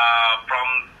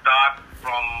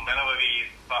from whenever we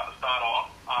start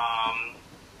off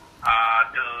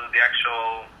to the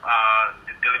actual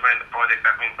delivering the project.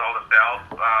 That means all the sales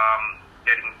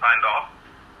getting signed off.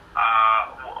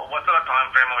 What sort of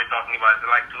time frame are we talking about? Is it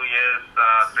like 2 years,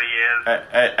 3 years?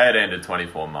 18 to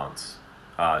 24 months,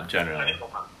 generally. 24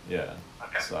 months. Yeah.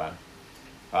 Okay. So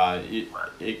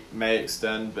it may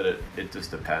extend, but it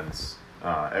just depends.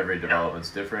 Every development's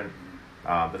different,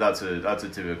 but that's a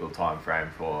typical time frame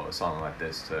for something like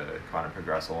this to kind of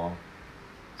progress along.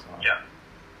 So. Yeah.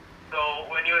 So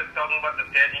when you were talking about the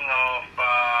staging of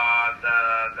the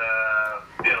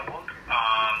build,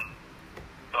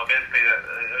 so basically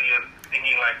you're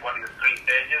thinking like what is the 3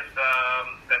 stages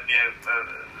that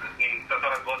we sort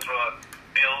of go through a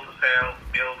build, sales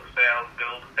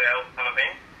kind of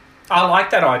thing? I like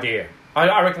that idea.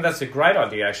 I reckon that's a great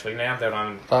idea actually. Now that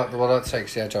I'm that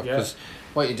takes the edge off because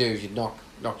what you do is you knock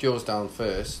yours down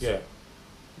first. Yeah.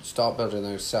 Start building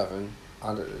those 7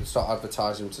 and start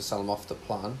advertising to sell them off the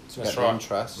plan to get the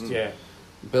interest. Yeah.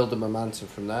 Build the momentum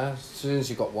from there. As soon as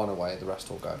you got one away, the rest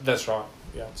will go. That's right.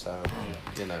 Yeah. So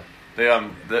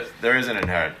there is an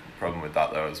inherent problem with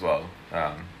that though as well.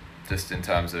 Just in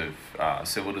terms of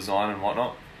civil design and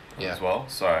whatnot as well.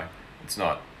 So it's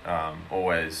not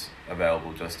always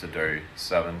available just to do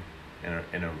 7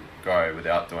 in a go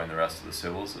without doing the rest of the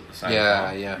civils at the same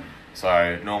time. Yeah.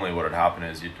 So normally what would happen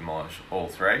is you demolish all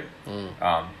 3,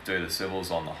 do the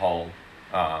civils on the whole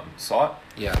site,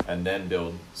 and then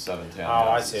build 7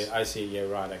 townhouses. Oh, I see. Yeah,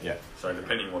 right. Okay. Yeah. So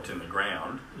depending what's in the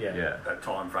ground, that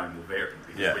time frame will vary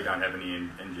because we don't have any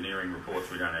engineering reports.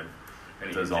 We don't have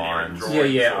any designs.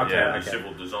 engineering drawings Okay. the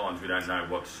civil designs. We don't know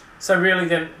what's really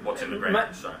then in the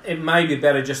ground. it may be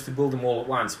better just to build them all at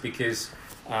once because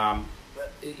we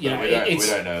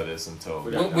don't know this until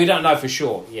we don't know for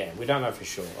sure. Yeah, we don't know for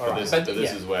sure. All right. But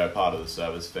this is where part of the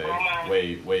service fee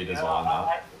we design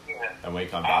that, and we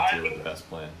come back to you with the best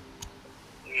plan.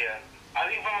 Yeah, I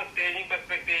think from a staging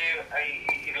perspective,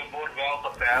 it'll bode well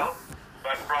for sales.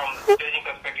 But from the staging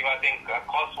perspective, I think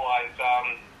cost-wise,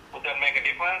 would that make a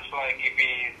difference? Like if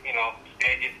we,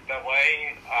 stage it that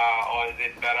way, or is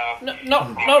it better?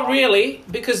 Not really,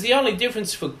 because the only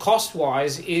difference for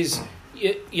cost-wise is,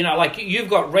 like you've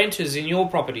got renters in your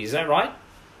property. Is that right?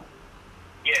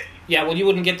 Yes. Yeah. Well, you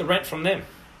wouldn't get the rent from them.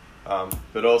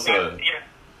 But also,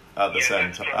 at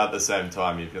the same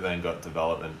time, you've then got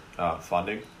development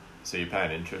funding, so you're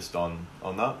paying interest on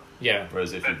that. Yeah.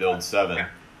 Whereas if you build 7,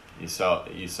 you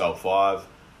sell 5.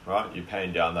 Right, you're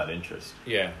paying down that interest.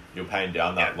 Yeah, you're paying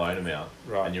down that loan amount,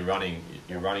 right? And you're running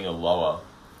a lower,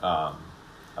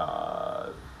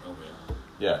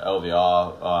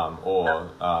 LVR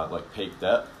or like peak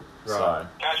debt. Right. So,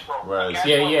 cash flow. Whereas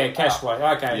cash flow.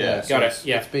 Okay, got it.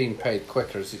 Yeah, it's being paid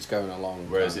quicker as it's going along.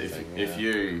 Whereas if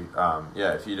you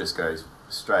just go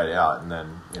straight out and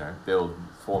then build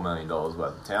 $4 million worth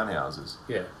of townhouses,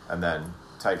 and then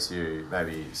takes you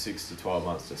maybe 6 to 12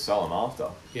 months to sell them after.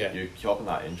 Yeah. You're copping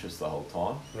that interest the whole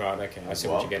time. Right, okay. I see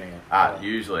what you're getting at. At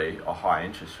usually a high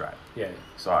interest rate. Yeah.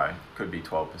 So could be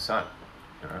 12%,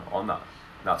 on that.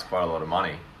 That's quite a lot of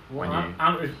money.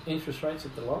 Aren't interest rates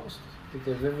at the lowest that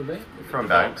they've ever been? From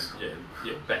banks.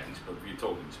 Yeah, banks, but you're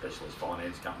talking specialist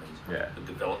finance companies. Yeah. The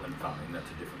development funding, that's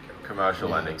a different category. Commercial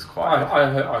lending's quite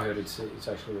I heard it's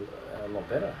actually a lot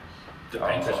better.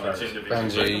 Depends on its individual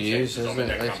circumstances. Isn't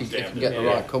it? If you can get the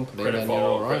right company, then you're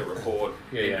all right. Credit report,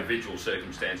 individual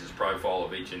circumstances, profile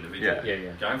of each individual.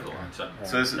 Going for the loan. So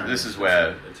this is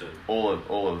where all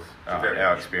of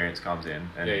our experience comes in,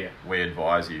 and we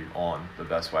advise you on the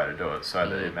best way to do it so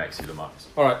that it makes you the most.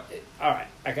 All right.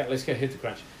 Okay, let's go hit the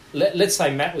crunch. Let's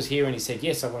say Matt was here and he said,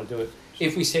 yes, I want to do it.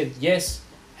 If we said yes,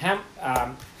 how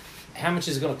much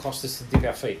is it going to cost us to dip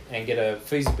our feet and get a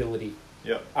feasibility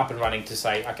up and running to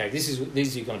say, okay, these are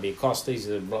going to be a cost, these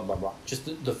are blah, blah, blah. Just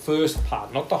the first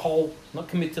part, not the whole, not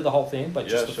commit to the whole thing, but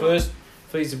just the first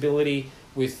feasibility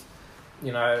with,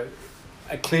 a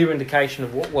clear indication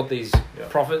of what these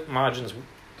profit margins.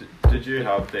 Did you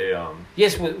have the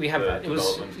yes, we have that. It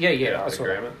was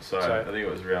agreement. So I think it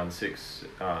was around six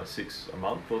a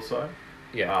month or so.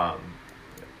 Yeah.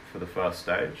 For the first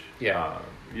stage. Yeah.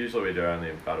 Usually we do only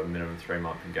about a minimum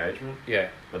 3-month engagement. Yeah.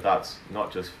 But that's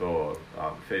not just for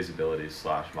feasibility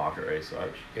 / market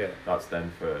research. Yeah. That's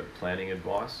then for planning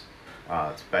advice.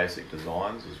 It's basic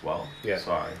designs as well. Yeah.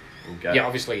 So we'll get. Yeah,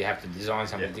 obviously you have to design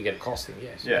something to get a costing.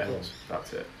 Yes. Yeah.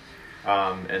 That's it.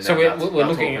 And then so that's we're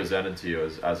looking all presented to you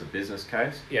as a business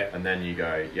case. Yeah. And then you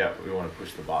go, we want to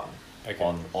push the button.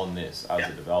 Okay. On this as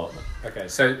a development. Okay,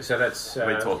 so that's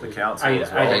we talk to council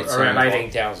as well. Around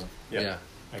 18,000. Yeah.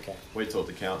 Okay. We talk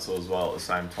to council as well at the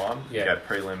same time. Yeah. Get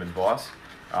prelim advice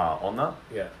on that.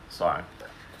 Yeah. So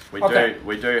we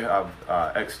do have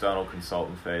external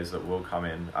consultant fees that will come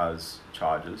in as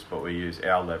charges, but we use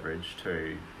our leverage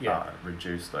to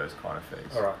reduce those kind of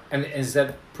fees. All right. And is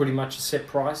that pretty much a set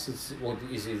price? Is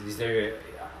there?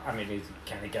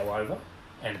 Can it go over?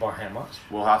 And by how much?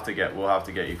 We'll have to get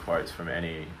you quotes from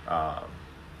any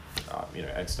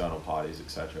external parties,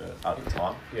 etc. at the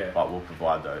time. Yeah. But we'll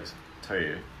provide those to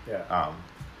you. Yeah.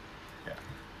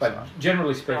 But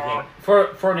generally speaking,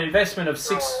 for an investment of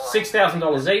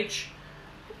 $6,000 each,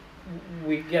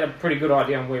 we get a pretty good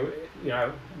idea on where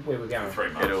we're going. 3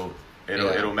 months.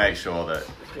 It'll make sure that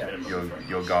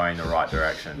you're going the right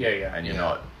direction. Yeah. And you're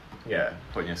not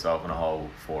putting yourself in a hole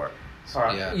for it. All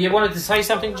right. Yeah. You wanted to say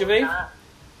something, Javiv?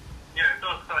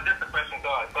 So just a question,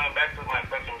 going back to my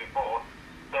question before.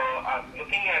 So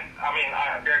looking at,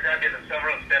 there are going to be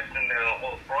several steps in the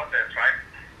whole process, right?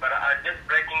 But just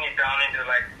breaking it down into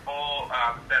like 4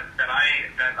 that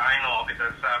I know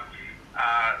because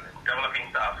developing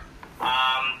stuff.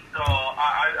 So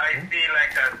I see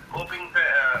like a scoping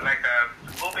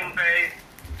phase,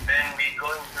 then we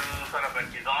go into sort of a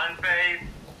design phase,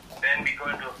 then we go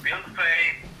into a build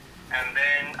phase, and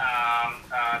then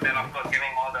of course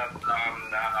getting all the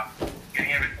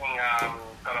getting everything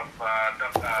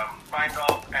signed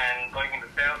off and going into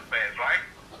sales phase, right?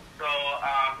 So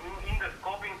in the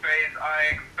scoping phase,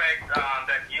 I expect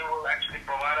that you will actually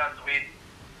provide us with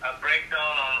a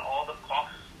breakdown on all the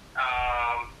costs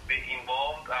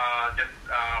involved,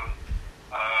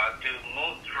 to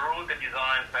move through the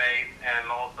design phase and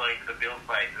also into the build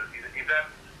phases. Is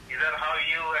that how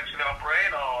you actually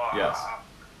operate, or? Yes.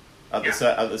 At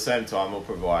the same time, we'll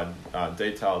provide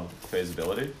detailed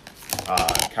feasibility,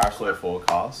 cash flow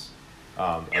forecasts,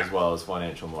 as well as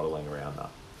financial modelling around that.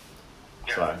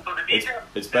 Yeah. So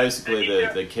it's basically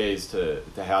the keys to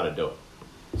how to do it.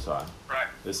 So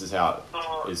this is how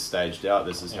it is staged out.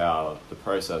 This is how the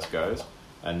process goes,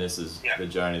 and this is the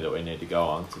journey that we need to go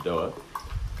on to do it.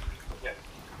 Yeah.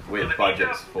 With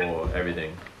budgets for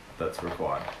everything that's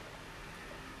required.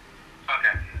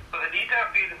 Okay. So the detailed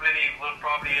feasibility will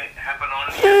probably happen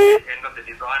only at the end of the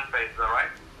design phase, though,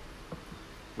 right?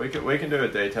 We can do a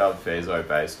detailed feso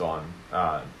based on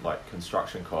like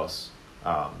construction costs.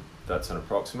 That's an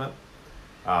approximate,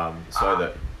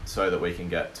 so that we can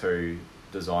get to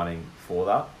designing for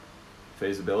that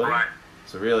feasibility. Right.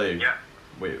 So really,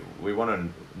 we want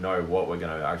to know what we're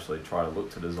going to actually try to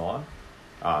look to design,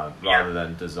 rather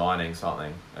than designing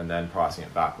something and then pricing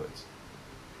it backwards.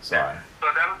 So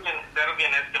that'll be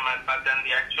an estimate, but then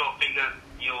the actual figures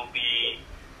you'll be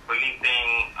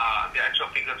releasing, the actual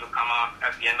figures will come out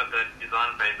at the end of the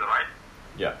design phase, right?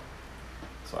 Yeah.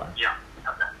 So. Yeah.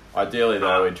 Okay. Ideally,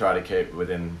 though, we try to keep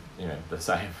within the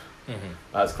same,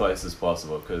 as close as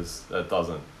possible, because that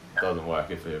doesn't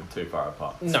work if you're too far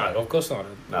apart. No, of course not.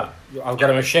 No. I've got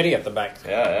a machete at the back.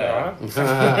 Yeah.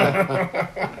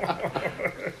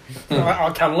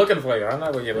 I'll come looking for you. I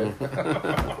know where you're doing. The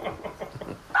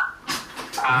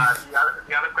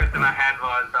other question I had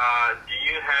was, do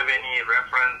you have any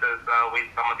references with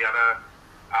some of the other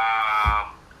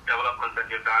developments that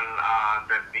you've done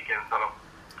that we can sort of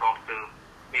talk to,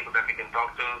 people that we can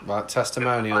talk to? Like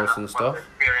testimonials and stuff?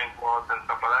 Experience was and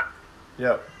stuff like that?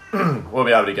 Yep. We'll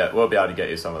be able to get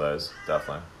you some of those,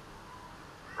 definitely.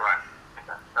 Right.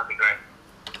 Okay. That'd be great.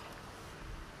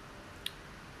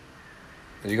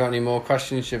 Have you got any more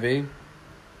questions, Shaveed?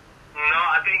 No,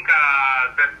 I think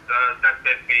that's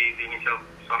basically the initial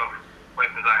sort of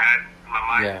questions I had in my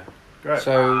mind. Yeah. Great.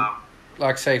 So,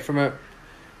 like I say,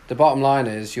 the bottom line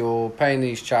is you're paying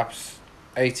these chaps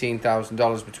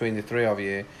 $18,000 between the three of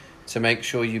you to make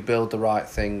sure you build the right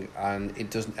thing and it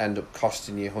doesn't end up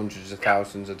costing you hundreds of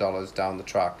thousands of dollars down the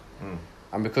track.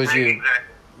 And because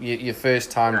you're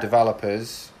first-time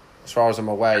developers, as far as I'm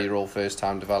aware, you're all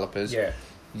first-time developers. Yeah.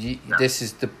 This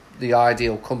is the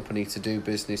ideal company to do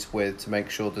business with, to make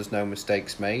sure there's no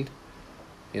mistakes made.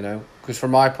 Because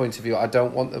from my point of view, I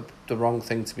don't want the wrong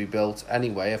thing to be built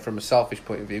anyway, from a selfish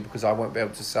point of view, because I won't be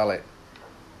able to sell it.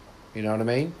 You know what I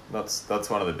mean? That's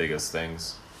one of the biggest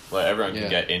things. Like, everyone can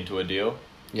get into a deal.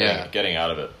 Getting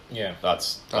out of it. Yeah.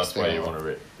 That's where you want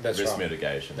to risk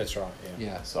mitigation. That's right.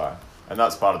 Yeah. So, and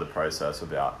that's part of the process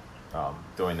about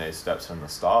doing these steps from the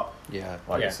start. Yeah.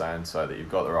 Like you're saying, so that you've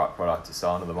got the right product to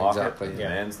sell into the market. Exactly. The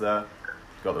demand's there.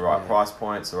 You've got the right price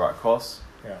points, the right costs.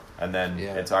 Yeah. And then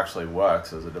it actually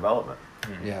works as a development.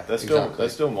 Yeah. There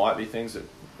still might be things that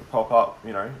pop up,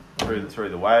 through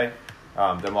the way.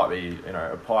 There might be,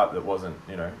 a pipe that wasn't,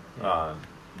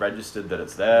 registered that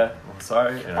it's there. So,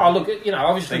 look,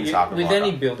 obviously with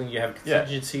any building you have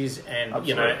contingencies, and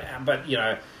absolutely. but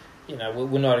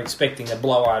we're not expecting a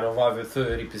blowout of over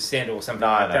 30% or something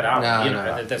like that.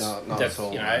 That's at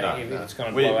all. It's going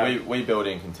to blow out. We build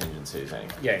in contingencies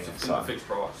anyway. Yeah. It's a fixed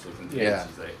price. The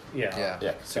contingencies there.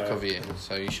 Yeah. To cover you,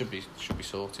 so you should be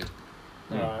sorted.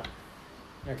 All right.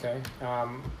 Okay.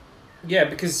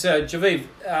 Because Javiv,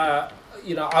 I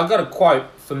got a quote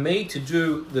for me to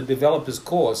do the developer's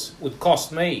course would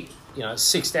cost me,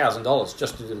 $6,000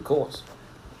 just to do the course,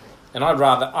 and I'd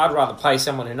rather pay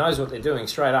someone who knows what they're doing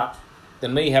straight up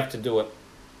than me have to do it.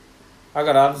 I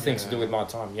got other things to do with my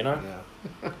time, Yeah.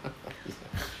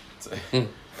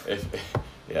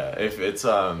 If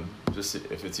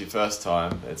it's your first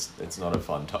time, it's not a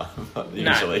fun time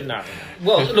usually. No.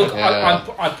 Well, look,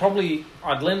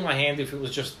 I'd lend my hand if it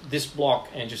was just this block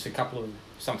and just a couple of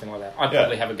something like that. I'd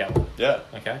probably have a go. Yeah.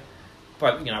 Okay.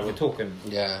 But we're talking.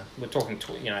 Yeah. We're talking.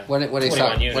 When it's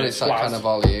that kind of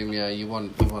volume, you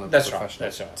want a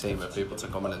professional team of people to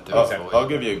come in and do it for you. I'll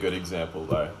give you a good example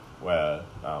though, where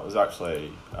it was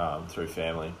actually through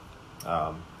family.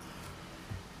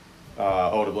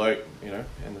 Older bloke,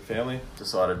 in the family,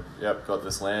 decided, got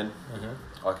this land.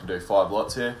 I can do 5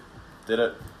 lots here. Did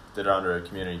it under a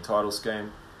community title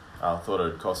scheme. Thought it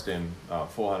would cost him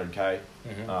 $400K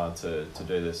to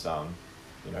do this,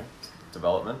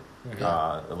 development.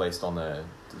 At least on the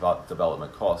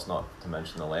development cost, not to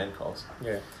mention the land cost.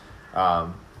 Yeah.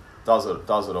 Does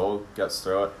it all, gets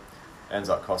through it, ends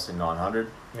up costing $900.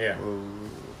 Yeah. Ooh.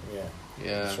 Yeah.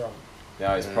 That's right.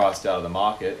 Now he's priced out of the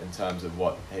market in terms of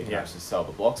what he can actually sell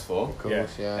the blocks for. Of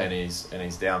course, And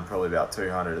he's down probably about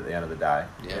 $200 at the end of the day.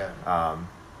 Yeah.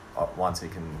 once he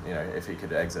can, if he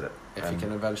could exit it. If he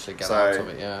can eventually get out of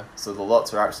it, yeah. So the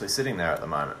lots are actually sitting there at the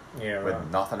moment, Yeah, with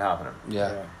right. nothing happening.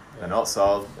 Yeah. They're not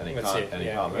sold, and he That's can't, it. and he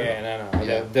Yeah, can't move. yeah, it. no.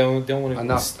 Yeah. Don't want to. And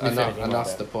that's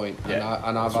like the point. Yeah.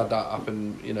 And I've had that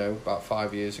happen. About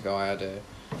 5 years ago, I had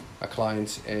a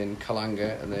client in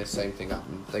Kalanga, and the same thing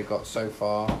happened. They got so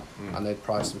far, and they'd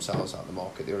priced themselves out of the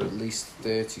market. They were at least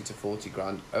 30 to 40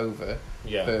 grand over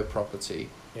per property,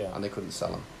 and they couldn't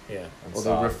sell them. Yeah. Or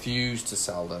they refused to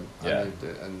sell them, and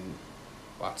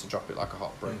had to drop it like a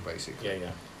hot brick, basically. Yeah,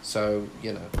 yeah. So,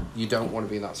 you don't want to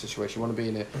be in that situation. You want to be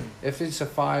in if it's a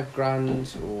 5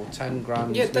 grand or 10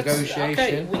 grand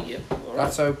negotiation,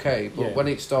 that's okay. But when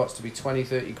it starts to be 20,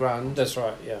 30 grand, that's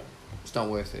right, yeah. It's not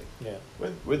worth it. Yeah.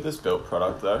 With this built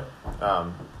product though,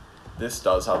 this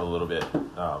does have a little bit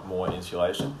more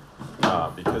insulation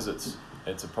because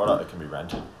it's a product that can be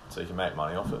rented, so you can make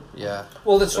money off it. Yeah.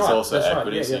 Well, that's right. There's also that's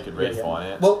equity, right. so you could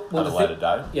refinance at a later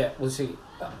date. Yeah. Well, see,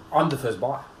 I'm the first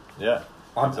buyer. Yeah.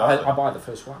 I buy the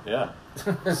first one. Yeah.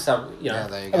 So Yeah,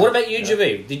 there you go. What about you,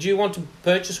 Javiv? Did you want to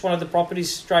purchase one of the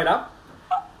properties straight up?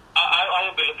 I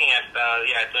will be looking at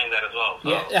doing that as well.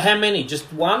 So. Yeah. How many?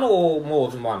 Just one or more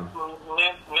than one?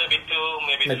 Maybe two,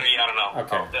 maybe three. I don't know.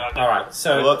 Okay. All right.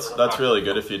 So Well, that's really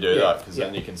good if you do that, because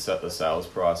then you can set the sales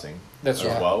pricing that's as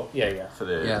right. well Yeah. for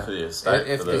the estate.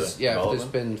 If for the there's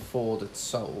development. been 4 that's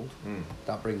sold,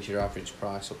 that brings your average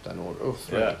price up then, or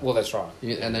 3. Yeah. Well, that's right.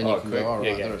 And then you can go, all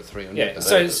right, Yeah. they're at 300. Yeah. then.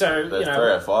 So There's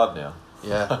 305 now.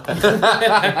 Yeah.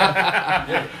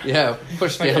 Yeah,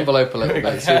 push the envelope a little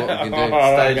bit, see what we can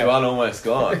do. Stage 1 almost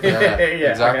gone. Yeah,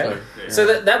 Yeah, exactly. okay. So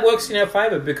that works in our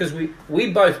favour because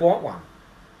we both want one.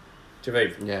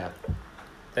 Javiv, Yeah.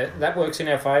 that works in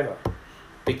our favour,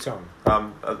 big time.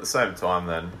 At the same time,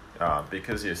 then,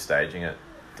 because you're staging it,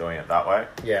 doing it that way,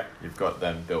 Yeah. you've got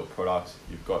then built products,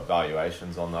 you've got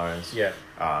valuations on those. Yeah.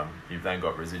 You've then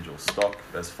got residual stock.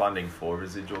 There's funding for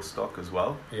residual stock as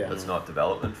well. Yeah. That's not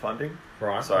development funding.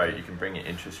 Right. So you can bring your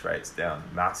interest rates down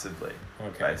massively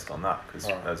based on that, because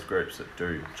Alright. there's groups that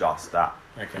do just that.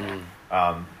 Okay.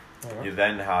 Mm. You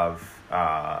then have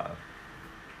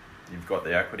you've got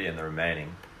the equity in the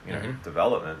remaining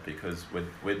development, because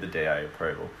with the DA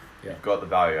approval, you've got the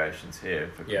valuations here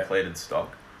for completed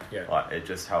stock. Yeah. Like, it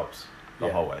just helps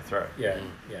the whole way through. Yeah.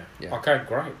 Okay,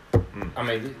 great. I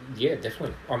mean, yeah,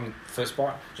 definitely. I'm first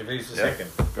buyer. Javiv's the second.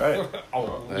 Great.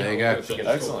 There you go.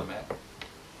 Excellent.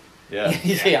 Yeah.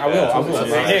 Yeah, I will.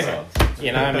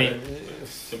 Excellent. I mean,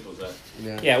 Simple as that.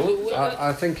 Yeah. yeah.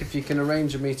 I think if you can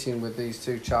arrange a meeting with these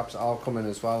two chaps, I'll come in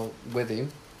as well with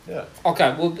him. Yeah.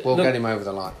 Okay, well, We'll get him over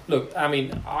the line. Look, I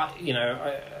mean,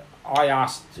 I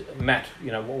asked Matt,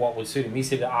 what would suit him. He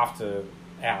said after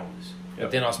hours. But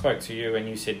then I spoke to you and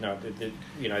you said no.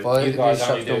 Well, you guys these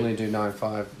shops only normally do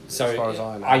 9-5, So as far as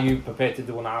I know. are you prepared to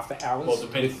do an after hours? Well, it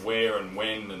depends where and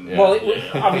when. And Well,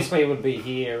 obviously it would be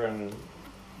here and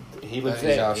he lives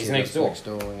His there. house He's is next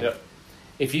door. Yeah. Yep.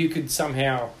 If you could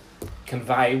somehow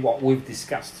convey what we've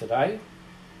discussed today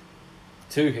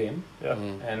to him Yeah.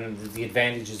 and the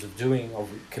advantages of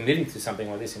committing to something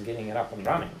like this and getting it up and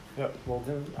running, well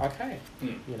then okay,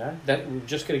 that we're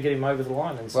just going to get him over the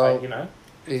line and say,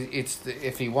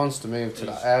 If he wants to move to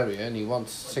that area and he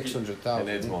wants 600,000,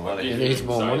 He needs more money. He needs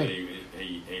more money.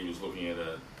 He was looking at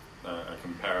a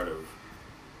comparative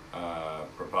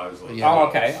proposal. Yeah. Oh,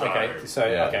 okay, okay. So,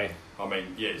 Yeah. okay. I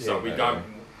mean, so we don't,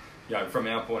 from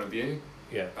our point of view,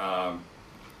 Yeah. our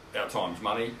time's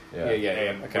money. Yeah.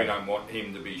 And Okay. we don't want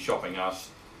him to be shopping us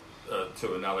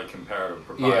to another comparative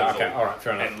proposal. Yeah, okay, all right,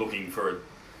 fair enough. And looking for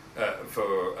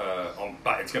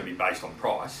but it's going to be based on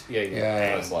price.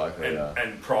 Yeah. Most likely,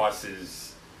 And price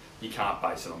is, you can't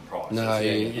base it on price. No,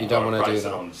 It's- you don't want to do base that.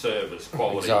 it on service,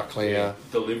 quality, Exactly, yeah.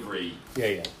 delivery,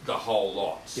 Yeah. the whole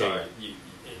lot. So Yeah.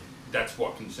 that's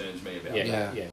what concerns me about Yeah. that. Yeah. Yeah.